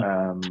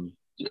 And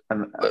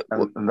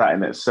that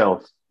in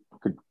itself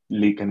can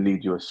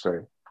lead you astray.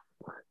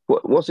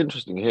 What's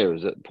interesting here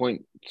is that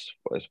points,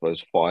 I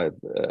suppose, 5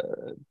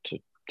 to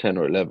 10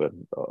 or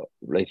 11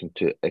 relating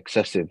to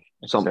excessive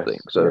something.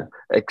 So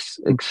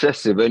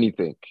excessive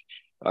anything,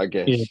 I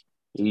guess,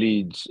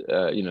 leads,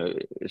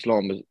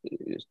 Islam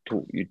is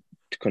taught you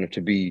to kind of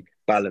to be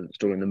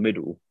balanced or in the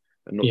middle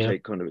and not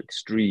take kind of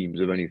extremes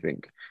of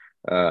anything.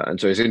 And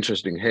so it's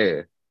interesting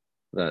here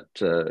that,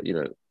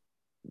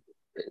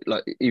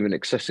 like even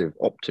excessive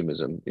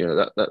optimism,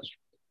 that's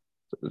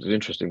an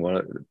interesting one.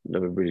 I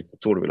never really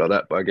thought of it like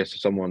that, but I guess if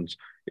someone's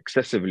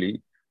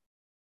excessively,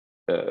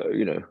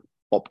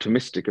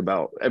 optimistic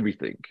about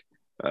everything,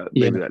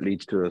 maybe that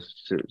leads to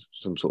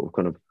some sort of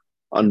kind of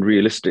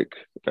unrealistic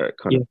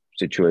kind of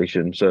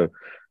situation. So,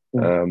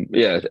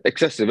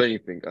 excessive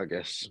anything, I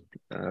guess,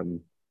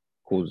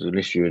 causes an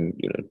issue in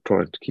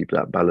trying to keep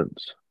that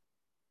balance.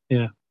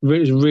 Yeah,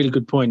 really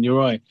good point. You're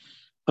right.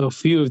 A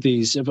few of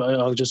these,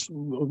 I'll just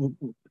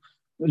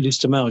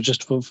list them out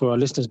just for our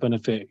listeners'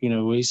 benefit.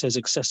 Where he says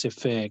excessive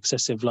fear,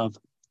 excessive love,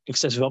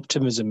 excessive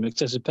optimism,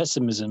 excessive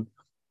pessimism.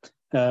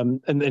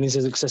 And then he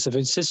says excessive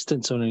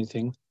insistence on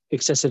anything,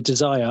 excessive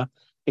desire,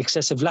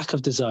 excessive lack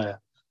of desire.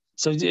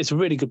 So it's a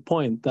really good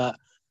point that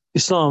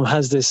Islam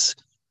has this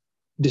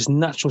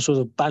natural sort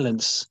of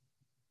balance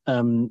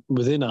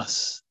within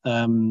us,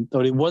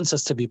 or it wants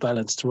us to be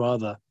balanced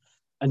rather.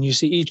 And you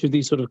see each of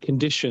these sort of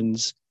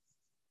conditions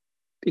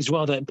is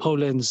rather at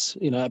polar ends,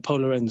 at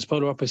polar ends,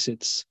 polar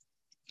opposites.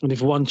 And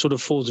if one sort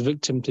of falls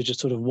victim to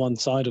just sort of one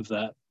side of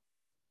that,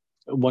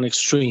 one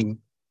extreme,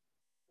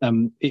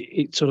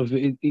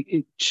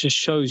 it just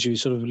shows you,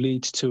 sort of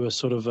leads to a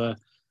sort of a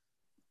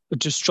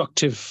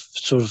destructive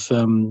sort of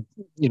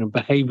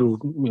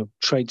behavioral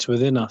traits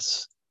within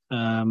us.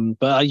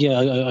 But I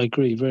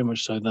agree very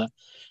much so that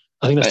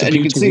I think that's the beauty.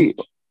 And you can see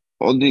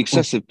on the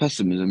excessive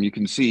pessimism, you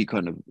can see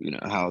kind of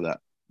how that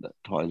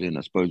ties in.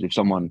 I suppose if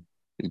someone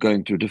is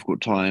going through a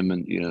difficult time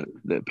and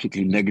they're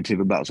particularly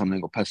negative about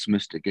something or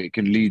pessimistic, it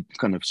can lead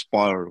kind of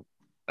spiral,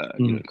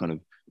 kind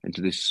of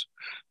into this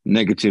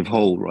negative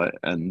hole, right?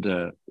 And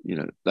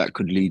that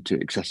could lead to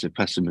excessive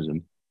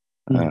pessimism.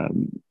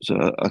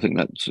 So I think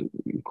that's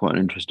quite an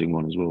interesting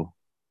one as well.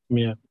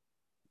 Yeah.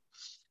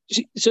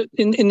 So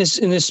in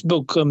this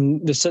book,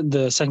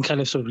 the Saint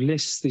Caliph sort of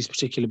lists these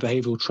particular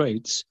behavioural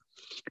traits,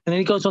 and then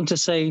he goes on to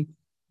say,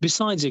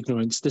 besides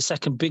ignorance, the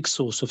second big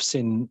source of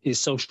sin is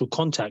social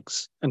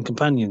contacts and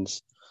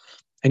companions.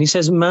 And he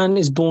says, man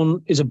is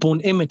a born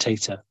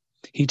imitator.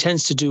 He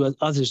tends to do as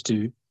others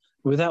do,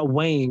 without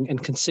weighing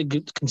and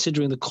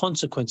considering the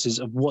consequences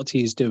of what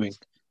he is doing.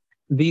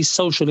 These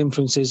social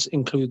influences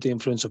include the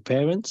influence of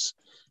parents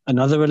and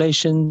other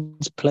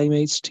relations,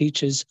 playmates,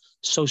 teachers,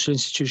 social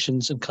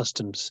institutions, and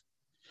customs.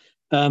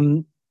 So,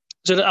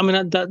 I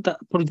mean, that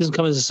probably doesn't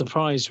come as a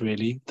surprise,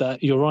 really,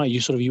 that you're right.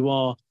 You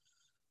are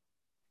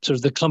sort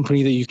of the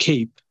company that you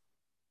keep,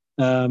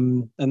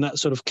 and that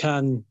sort of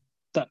can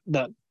that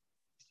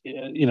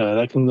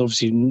can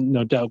obviously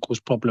no doubt cause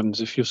problems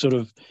if you're sort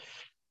of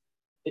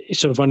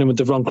running with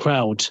the wrong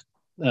crowd.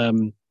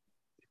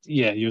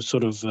 you're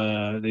sort of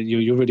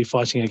you're really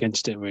fighting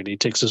against it. Really, it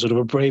takes a sort of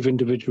a brave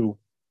individual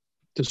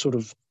to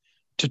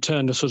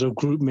turn the sort of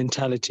group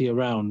mentality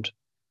around.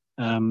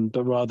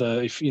 But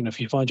rather, if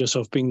you find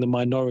yourself being the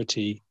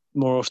minority,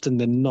 more often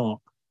than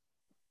not,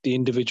 the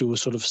individual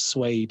is sort of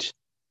swayed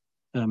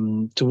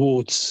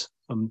towards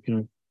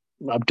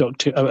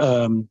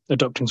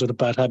adopting sort of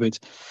bad habits.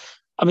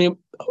 I mean,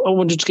 I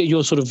wanted to get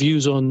your sort of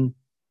views on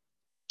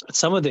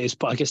some of this,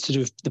 but I guess to do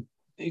with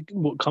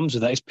what comes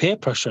with that is peer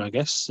pressure. I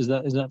guess is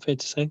that fair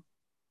to say?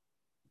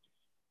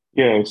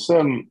 Yeah, it's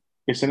an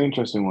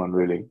interesting one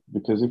really,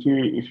 because if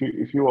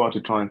you are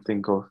to try and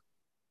think of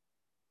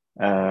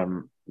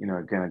again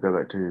I go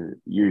back to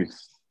youth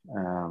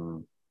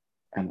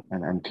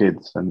and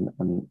kids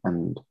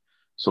and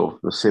sort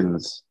of the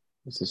sins,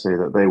 is to say,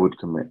 that they would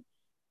commit.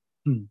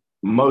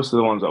 Most of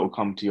the ones that will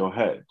come to your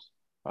head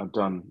are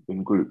done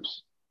in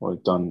groups or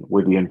done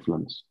with the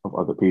influence of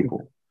other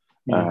people.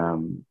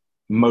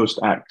 Most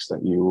acts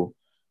that you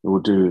will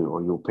do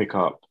or you'll pick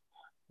up,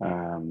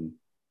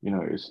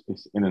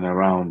 it's in and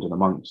around and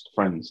amongst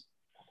friends.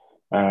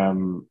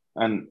 And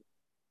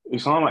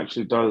Islam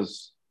actually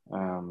does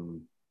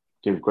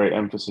give great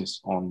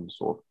emphasis on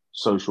sort of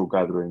social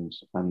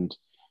gatherings and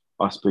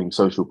us being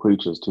social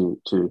creatures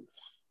to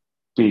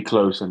be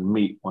close and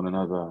meet one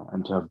another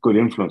and to have good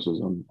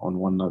influences on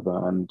one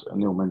another. And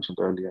Anil mentioned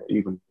earlier,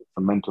 even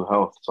the mental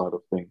health side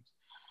of things,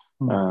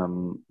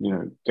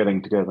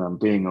 getting together and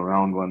being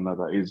around one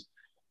another is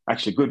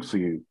actually good for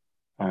you.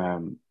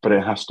 But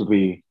it has to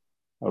be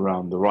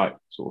around the right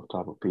sort of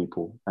type of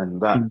people.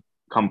 And that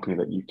company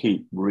that you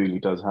keep really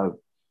does have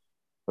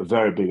a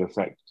very big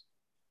effect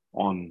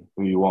on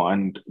who you are.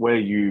 And where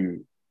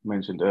you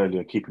mentioned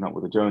earlier, keeping up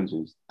with the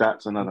Joneses,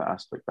 that's another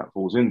aspect that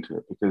falls into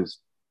it, because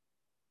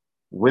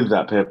with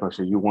that peer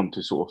pressure, you want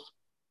to sort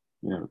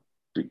of,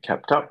 be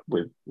kept up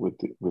with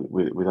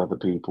other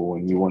people,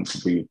 and you want to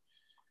be,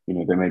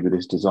 there may be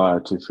this desire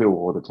to feel,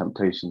 or the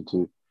temptation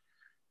to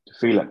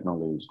feel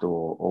acknowledged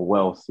or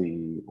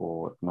wealthy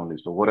or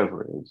acknowledged or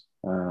whatever it is.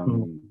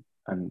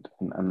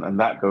 And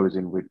that goes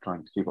in with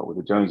trying to keep up with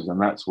the Joneses, and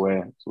that's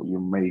where sort of you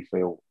may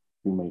fall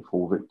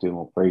victim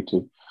or prey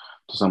to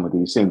some of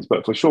these sins.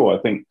 But for sure,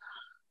 I think,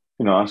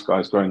 us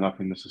guys growing up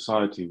in the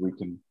society, we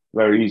can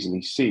very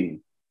easily see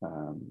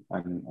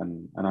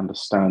and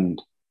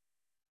understand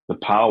the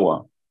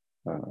power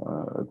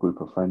a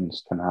group of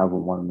friends can have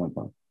on one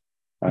another.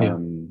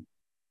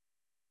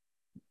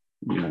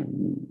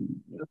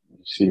 You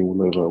see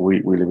all over.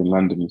 We live in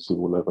London. You see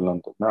all over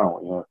London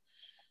now.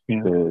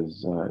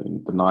 There's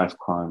the knife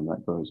crime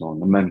that goes on,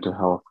 the mental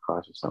health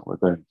crisis that we're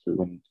going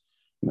through,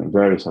 and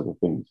various other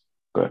things.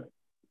 But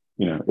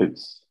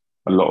it's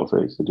a lot of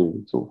it is to do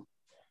with sort of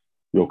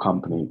your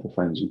company, the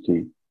friends you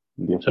keep,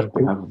 and the effect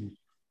they have on you.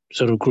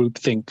 Sort of group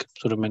think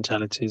sort of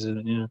mentalities,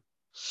 isn't it?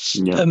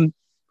 Yeah.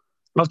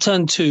 I'll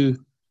turn to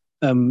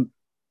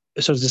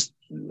sort of this,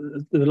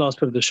 the last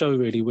bit of the show,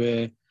 really,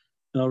 where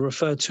I'll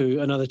refer to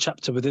another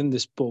chapter within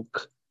this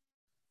book,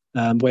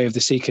 Way of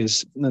the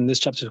Seekers, and this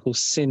chapter is called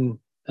Sin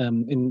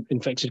in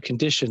Infected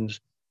Conditions,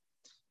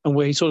 and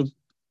where the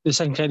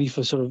second caliph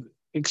sort of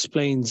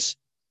explains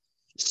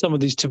some of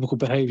these typical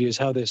behaviors,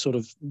 how they sort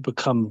of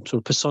become sort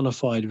of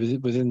personified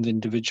within the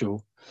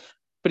individual.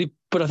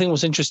 But I think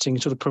what's interesting,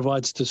 it sort of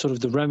provides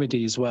the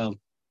remedy as well.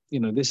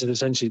 This is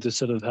essentially the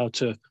sort of how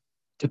to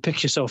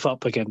pick yourself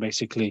up again,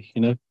 basically.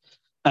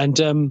 And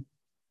so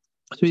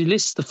he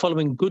lists the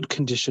following good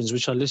conditions,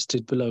 which are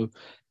listed below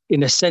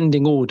in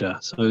ascending order.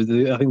 So I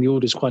think the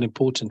order is quite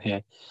important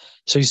here.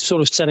 So he's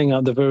sort of setting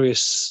out the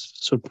various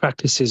sort of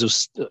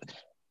practices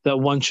that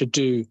one should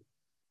do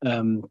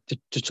to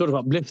sort of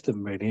uplift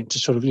them, really, to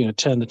sort of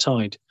turn the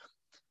tide.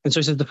 And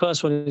so he says the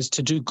first one is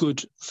to do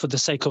good for the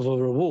sake of a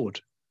reward.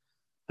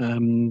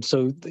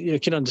 So you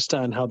can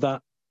understand how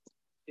that,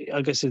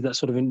 I guess, is that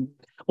sort of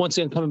once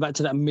again coming back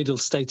to that middle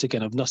state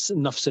again of nafs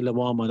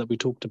al-lawama that we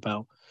talked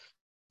about,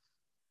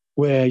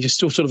 where you're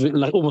still sort of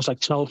like almost like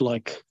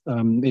childlike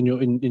in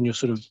your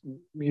sort of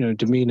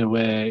demeanor,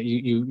 where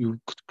you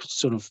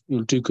sort of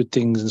you'll do good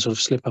things and sort of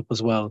slip up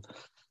as well.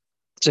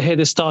 So here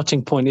the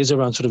starting point is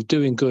around sort of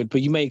doing good,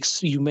 but you may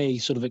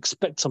sort of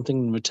expect something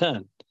in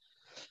return.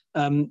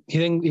 He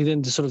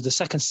then the sort of the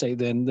second state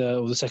then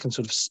or the second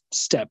sort of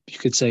step, you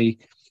could say,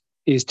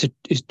 is to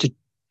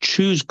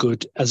choose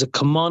good as a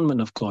commandment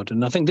of God.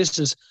 And I think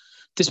this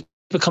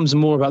becomes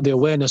more about the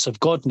awareness of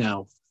God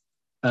now,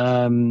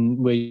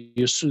 where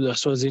I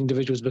suppose the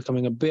individual is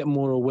becoming a bit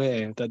more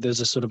aware that there's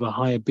a sort of a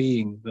higher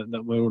being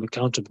that we're all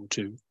accountable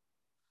to.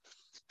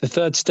 The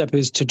third step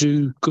is to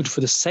do good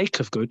for the sake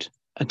of good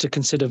and to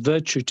consider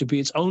virtue to be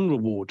its own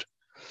reward.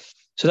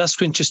 So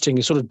that's interesting.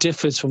 It sort of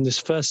differs from this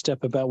first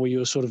step about where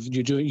you're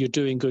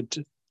doing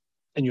good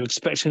and you're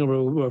expecting a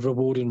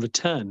reward in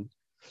return.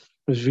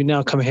 Whereas we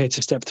now come here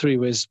to step 3,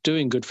 where it's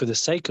doing good for the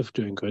sake of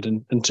doing good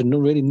and to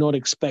really not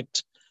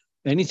expect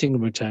anything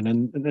in return,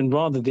 and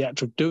rather the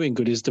act of doing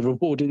good is the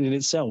reward in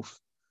itself.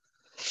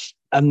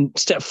 And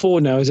step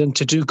 4 now is then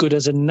to do good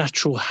as a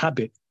natural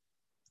habit.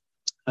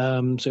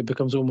 So it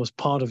becomes almost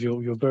part of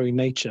your very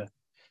nature.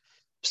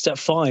 Step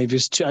 5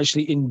 is to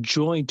actually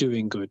enjoy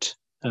doing good.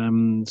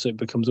 So it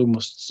becomes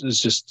almost as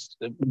just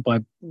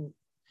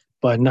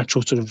by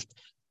natural sort of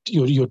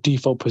your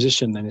default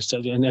position then,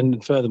 instead,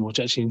 and furthermore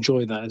to actually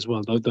enjoy that as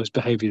well, those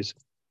behaviors.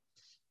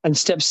 And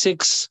step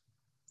 6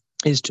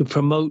 is to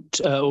promote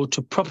or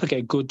to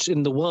propagate good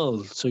in the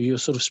world. So you're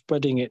sort of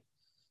spreading it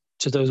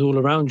to those all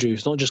around you.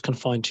 It's not just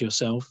confined to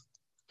yourself.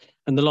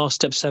 And the last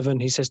step 7,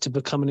 he says, to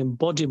become an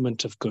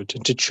embodiment of good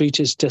and to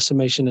treat its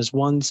decimation as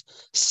one's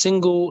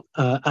single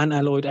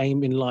unalloyed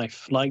aim in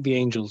life, like the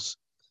angels.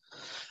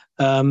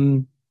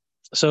 And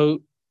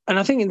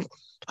I think,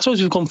 I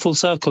suppose we've gone full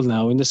circle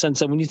now, in the sense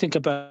that when you think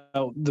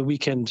about the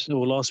weekend,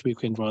 or last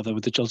weekend rather,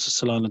 with the Jalsa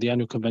Salana, the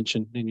annual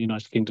convention in the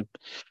United Kingdom,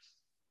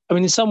 I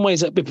mean, in some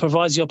ways, it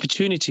provides the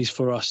opportunities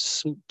for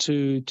us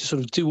to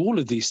sort of do all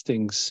of these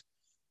things.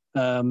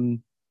 I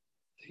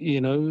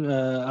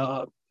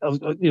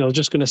was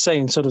just going to say,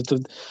 in sort of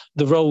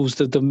the roles,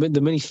 the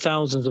many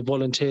thousands of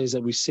volunteers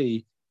that we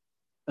see.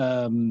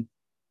 Probably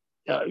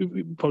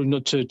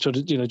not to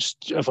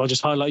just, if I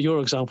just highlight your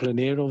example in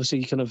here, obviously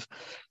you kind of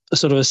a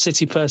sort of a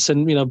city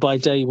person, by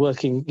day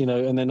working,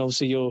 and then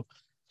obviously you're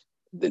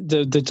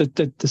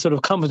the sort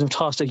of cumbersome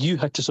task that you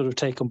had to sort of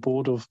take on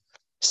board of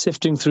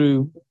sifting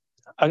through,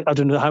 I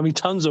don't know how many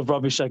tons of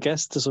rubbish, I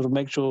guess, to sort of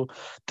make sure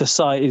the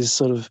site is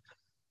sort of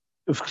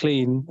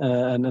clean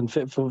and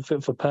fit for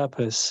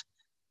purpose.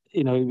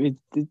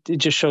 It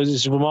just shows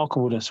its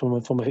remarkableness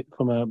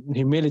from a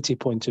humility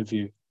point of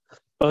view.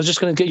 I was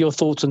just going to get your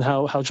thoughts on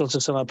how Jalsa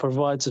Salana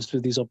provides us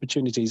with these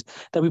opportunities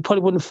that we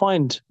probably wouldn't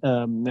find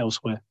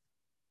elsewhere.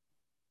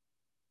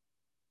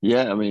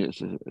 Yeah, I mean,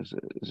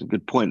 it's a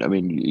good point. I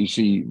mean, you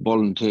see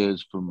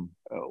volunteers from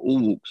all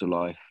walks of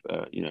life,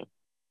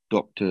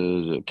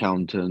 doctors,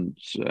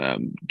 accountants,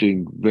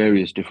 doing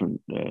various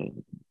different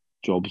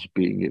jobs,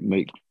 being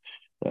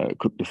it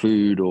cook the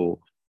food or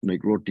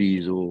make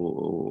rotis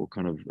or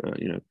kind of,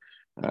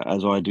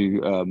 as I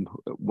do,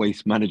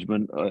 waste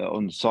management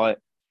on site.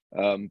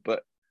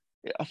 But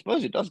I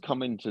suppose it does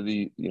come into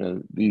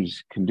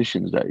these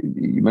conditions that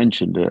you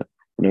mentioned.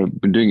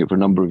 Been doing it for a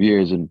number of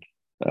years, and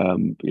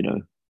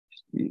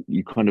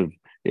you kind of,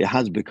 it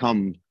has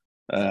become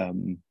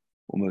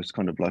almost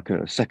kind of like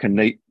a second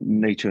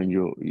nature,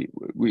 and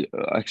we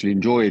actually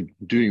enjoy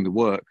doing the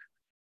work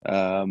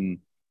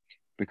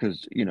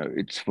because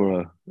it's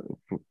for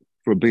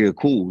a bigger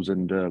cause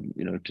and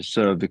to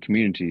serve the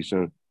community.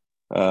 So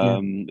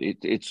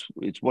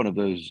it's one of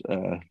those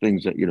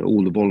things that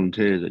all the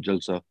volunteers at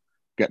Jalsa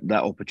get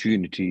that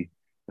opportunity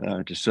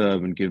to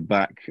serve and give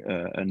back,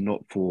 and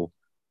not for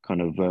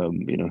kind of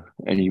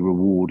any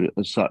reward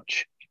as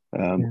such,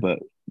 but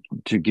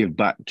to give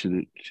back to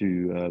the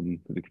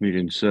community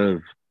and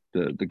serve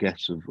the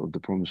guests of the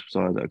Promised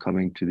Messiah that are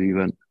coming to the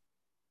event.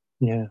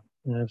 Yeah,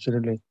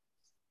 absolutely.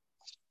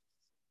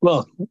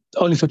 Well,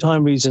 only for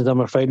time reasons, I'm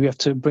afraid we have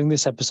to bring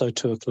this episode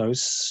to a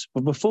close.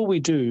 But before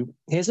we do,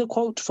 here's a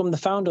quote from the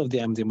founder of the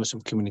Ahmadiyya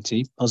Muslim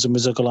community, Hazrat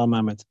Mirza Ghulam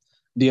Ahmad,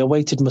 the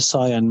awaited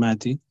Messiah and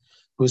Mahdi,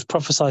 who was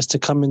prophesied to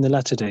come in the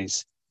latter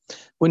days,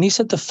 when he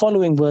said the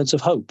following words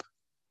of hope.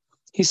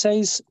 He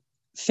says,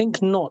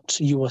 "Think not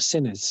you are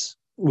sinners.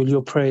 Will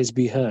your prayers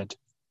be heard?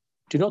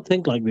 Do not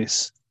think like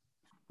this.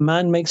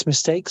 Man makes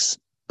mistakes,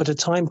 but a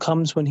time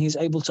comes when he is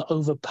able to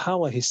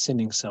overpower his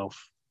sinning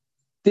self.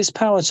 This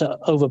power to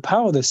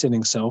overpower the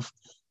sinning self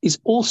is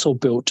also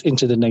built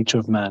into the nature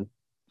of man.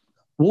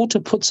 Water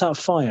puts out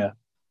fire.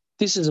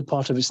 This is a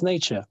part of its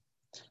nature.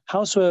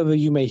 Howsoever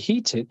you may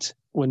heat it,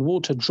 when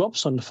water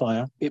drops on the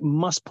fire, it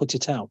must put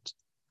it out.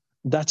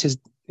 That is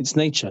its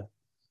nature.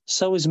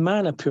 So is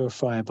man a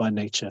purifier by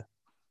nature.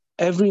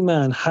 Every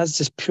man has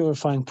this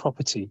purifying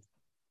property.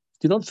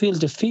 Do not feel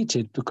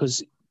defeated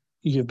because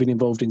you have been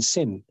involved in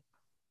sin.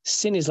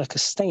 Sin is like a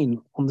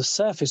stain on the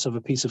surface of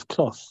a piece of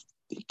cloth.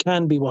 It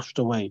can be washed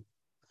away.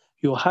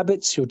 Your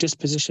habits, your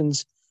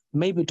dispositions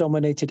may be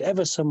dominated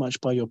ever so much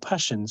by your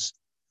passions,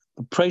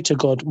 but pray to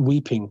God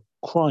weeping,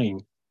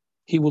 crying.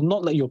 He will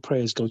not let your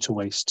prayers go to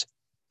waste.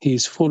 He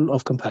is full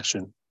of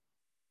compassion."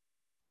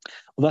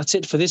 Well, that's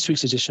it for this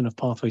week's edition of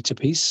Pathway to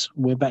Peace.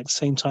 We're back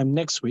same time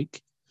next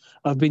week.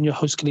 I've been your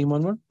host, Kalim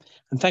Anwer,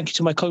 and thank you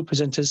to my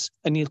co-presenters,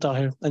 Anil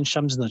Tahir and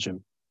Shams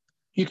Najum.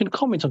 You can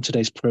comment on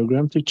today's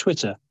program through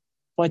Twitter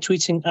by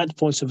tweeting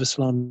 @Voice of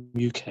Islam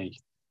UK.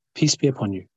 Peace be upon you.